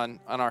focused on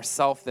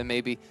ourselves than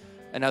maybe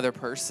another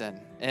person.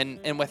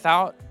 And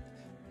without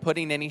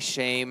putting any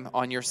shame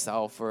on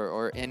yourself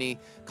or any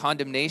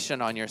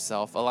condemnation on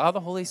yourself, allow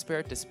the Holy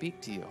Spirit to speak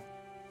to you.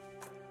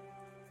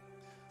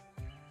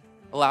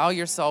 Allow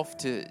yourself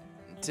to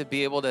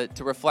be able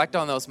to reflect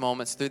on those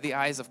moments through the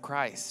eyes of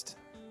Christ.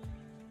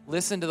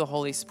 Listen to the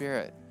Holy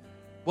Spirit.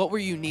 What were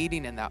you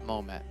needing in that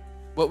moment?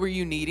 What were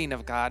you needing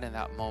of God in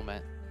that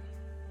moment?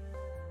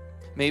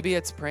 Maybe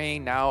it's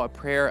praying now a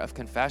prayer of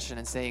confession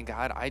and saying,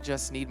 God, I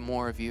just need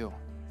more of you.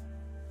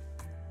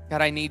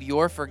 God, I need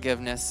your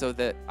forgiveness so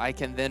that I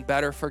can then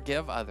better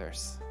forgive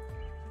others.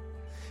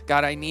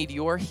 God, I need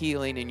your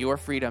healing and your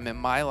freedom in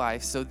my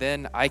life so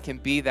then I can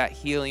be that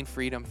healing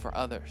freedom for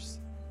others.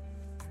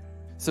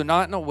 So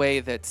not in a way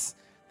that's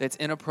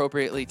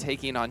inappropriately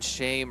taking on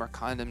shame or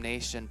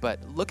condemnation, but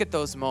look at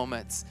those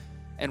moments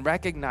and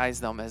recognize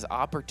them as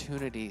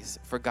opportunities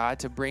for God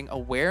to bring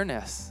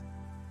awareness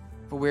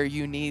for where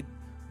you need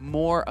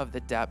more of the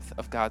depth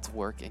of God's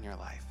work in your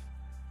life.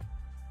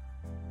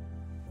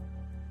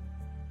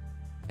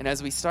 And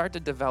as we start to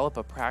develop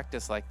a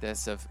practice like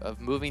this of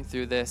moving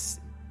through this,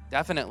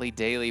 definitely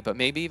daily, but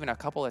maybe even a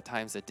couple of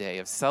times a day,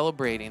 of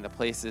celebrating the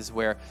places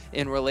where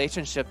in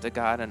relationship to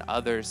God and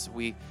others,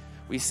 we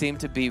seem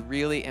to be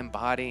really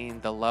embodying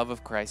the love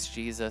of Christ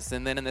Jesus.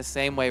 And then in the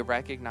same way,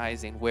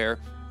 recognizing where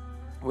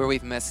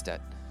we've missed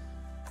it,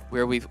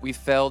 where we've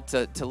failed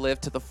to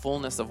live to the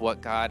fullness of what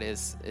God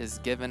is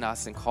given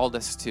us and called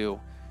us to.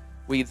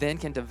 We then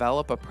can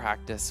develop a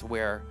practice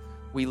where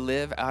we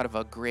live out of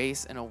a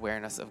grace and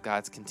awareness of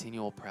God's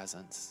continual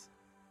presence.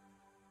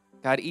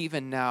 God,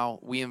 even now,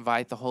 we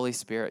invite the Holy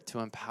Spirit to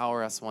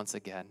empower us once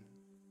again.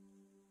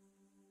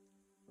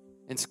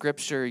 In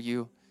Scripture,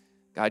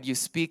 God, you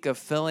speak of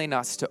filling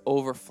us to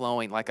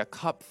overflowing, like a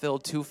cup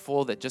filled too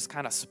full that just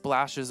kind of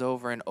splashes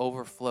over and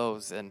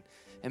overflows. And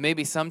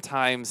maybe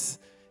sometimes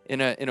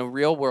in a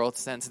real world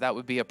sense, that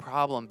would be a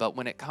problem. But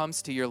when it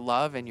comes to your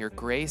love and your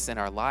grace in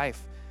our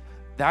life,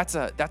 that's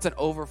an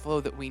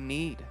overflow that we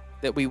need,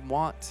 that we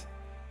want.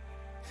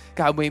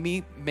 God,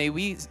 may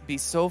we be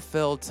so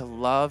filled to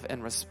love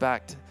and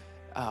respect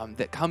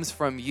that comes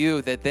from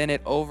you, that then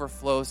it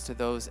overflows to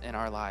those in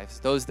our lives,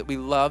 those that we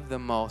love the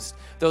most,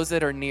 those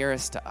that are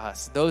nearest to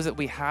us, those that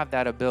we have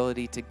that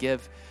ability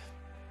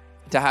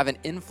to have an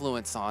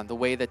influence on the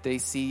way that they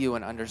see you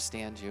and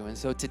understand you. And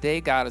so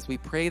today, God, as we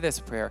pray this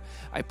prayer,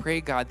 I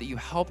pray, God, that you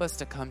help us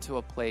to come to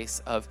a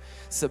place of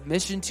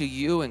submission to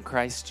you in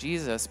Christ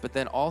Jesus, but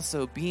then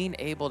also being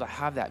able to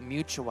have that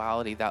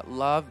mutuality, that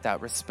love,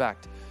 that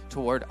respect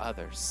toward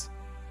others.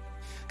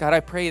 God, I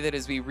pray that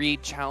as we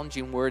read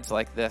challenging words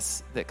like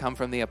this that come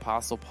from the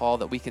Apostle Paul,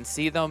 that we can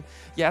see them,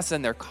 yes,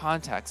 in their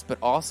context, but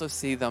also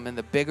see them in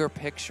the bigger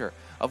picture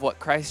of what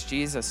Christ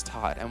Jesus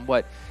taught and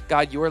what,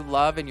 God, your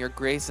love and your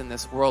grace in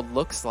this world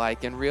looks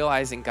like, and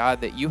realizing,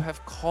 God, that you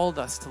have called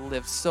us to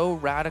live so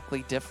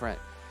radically different.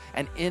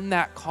 And in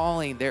that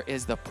calling, there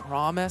is the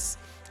promise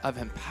of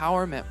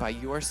empowerment by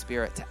your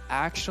Spirit to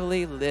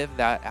actually live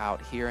that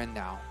out here and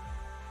now.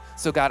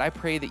 So, God, I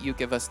pray that you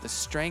give us the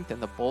strength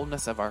and the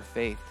boldness of our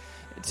faith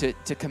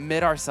to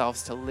commit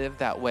ourselves to live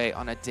that way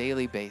on a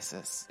daily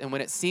basis. And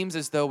when it seems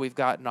as though we've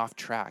gotten off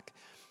track,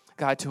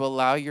 God, to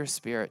allow your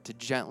Spirit to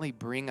gently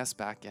bring us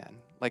back in,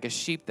 like a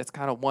sheep that's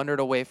kind of wandered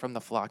away from the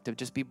flock, to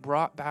just be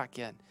brought back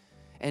in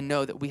and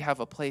know that we have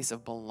a place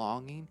of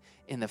belonging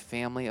in the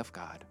family of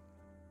God.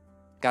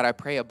 God, I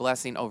pray a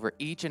blessing over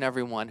each and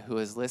every one who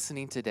is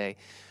listening today,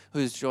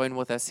 who's joined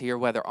with us here,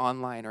 whether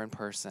online or in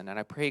person. And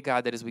I pray,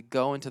 God, that as we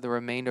go into the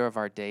remainder of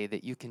our day,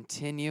 that you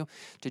continue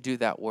to do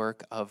that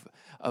work of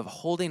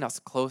holding us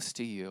close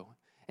to you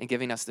and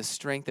giving us the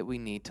strength that we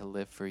need to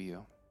live for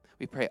you.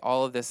 We pray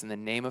all of this in the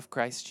name of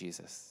Christ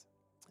Jesus.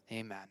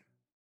 Amen.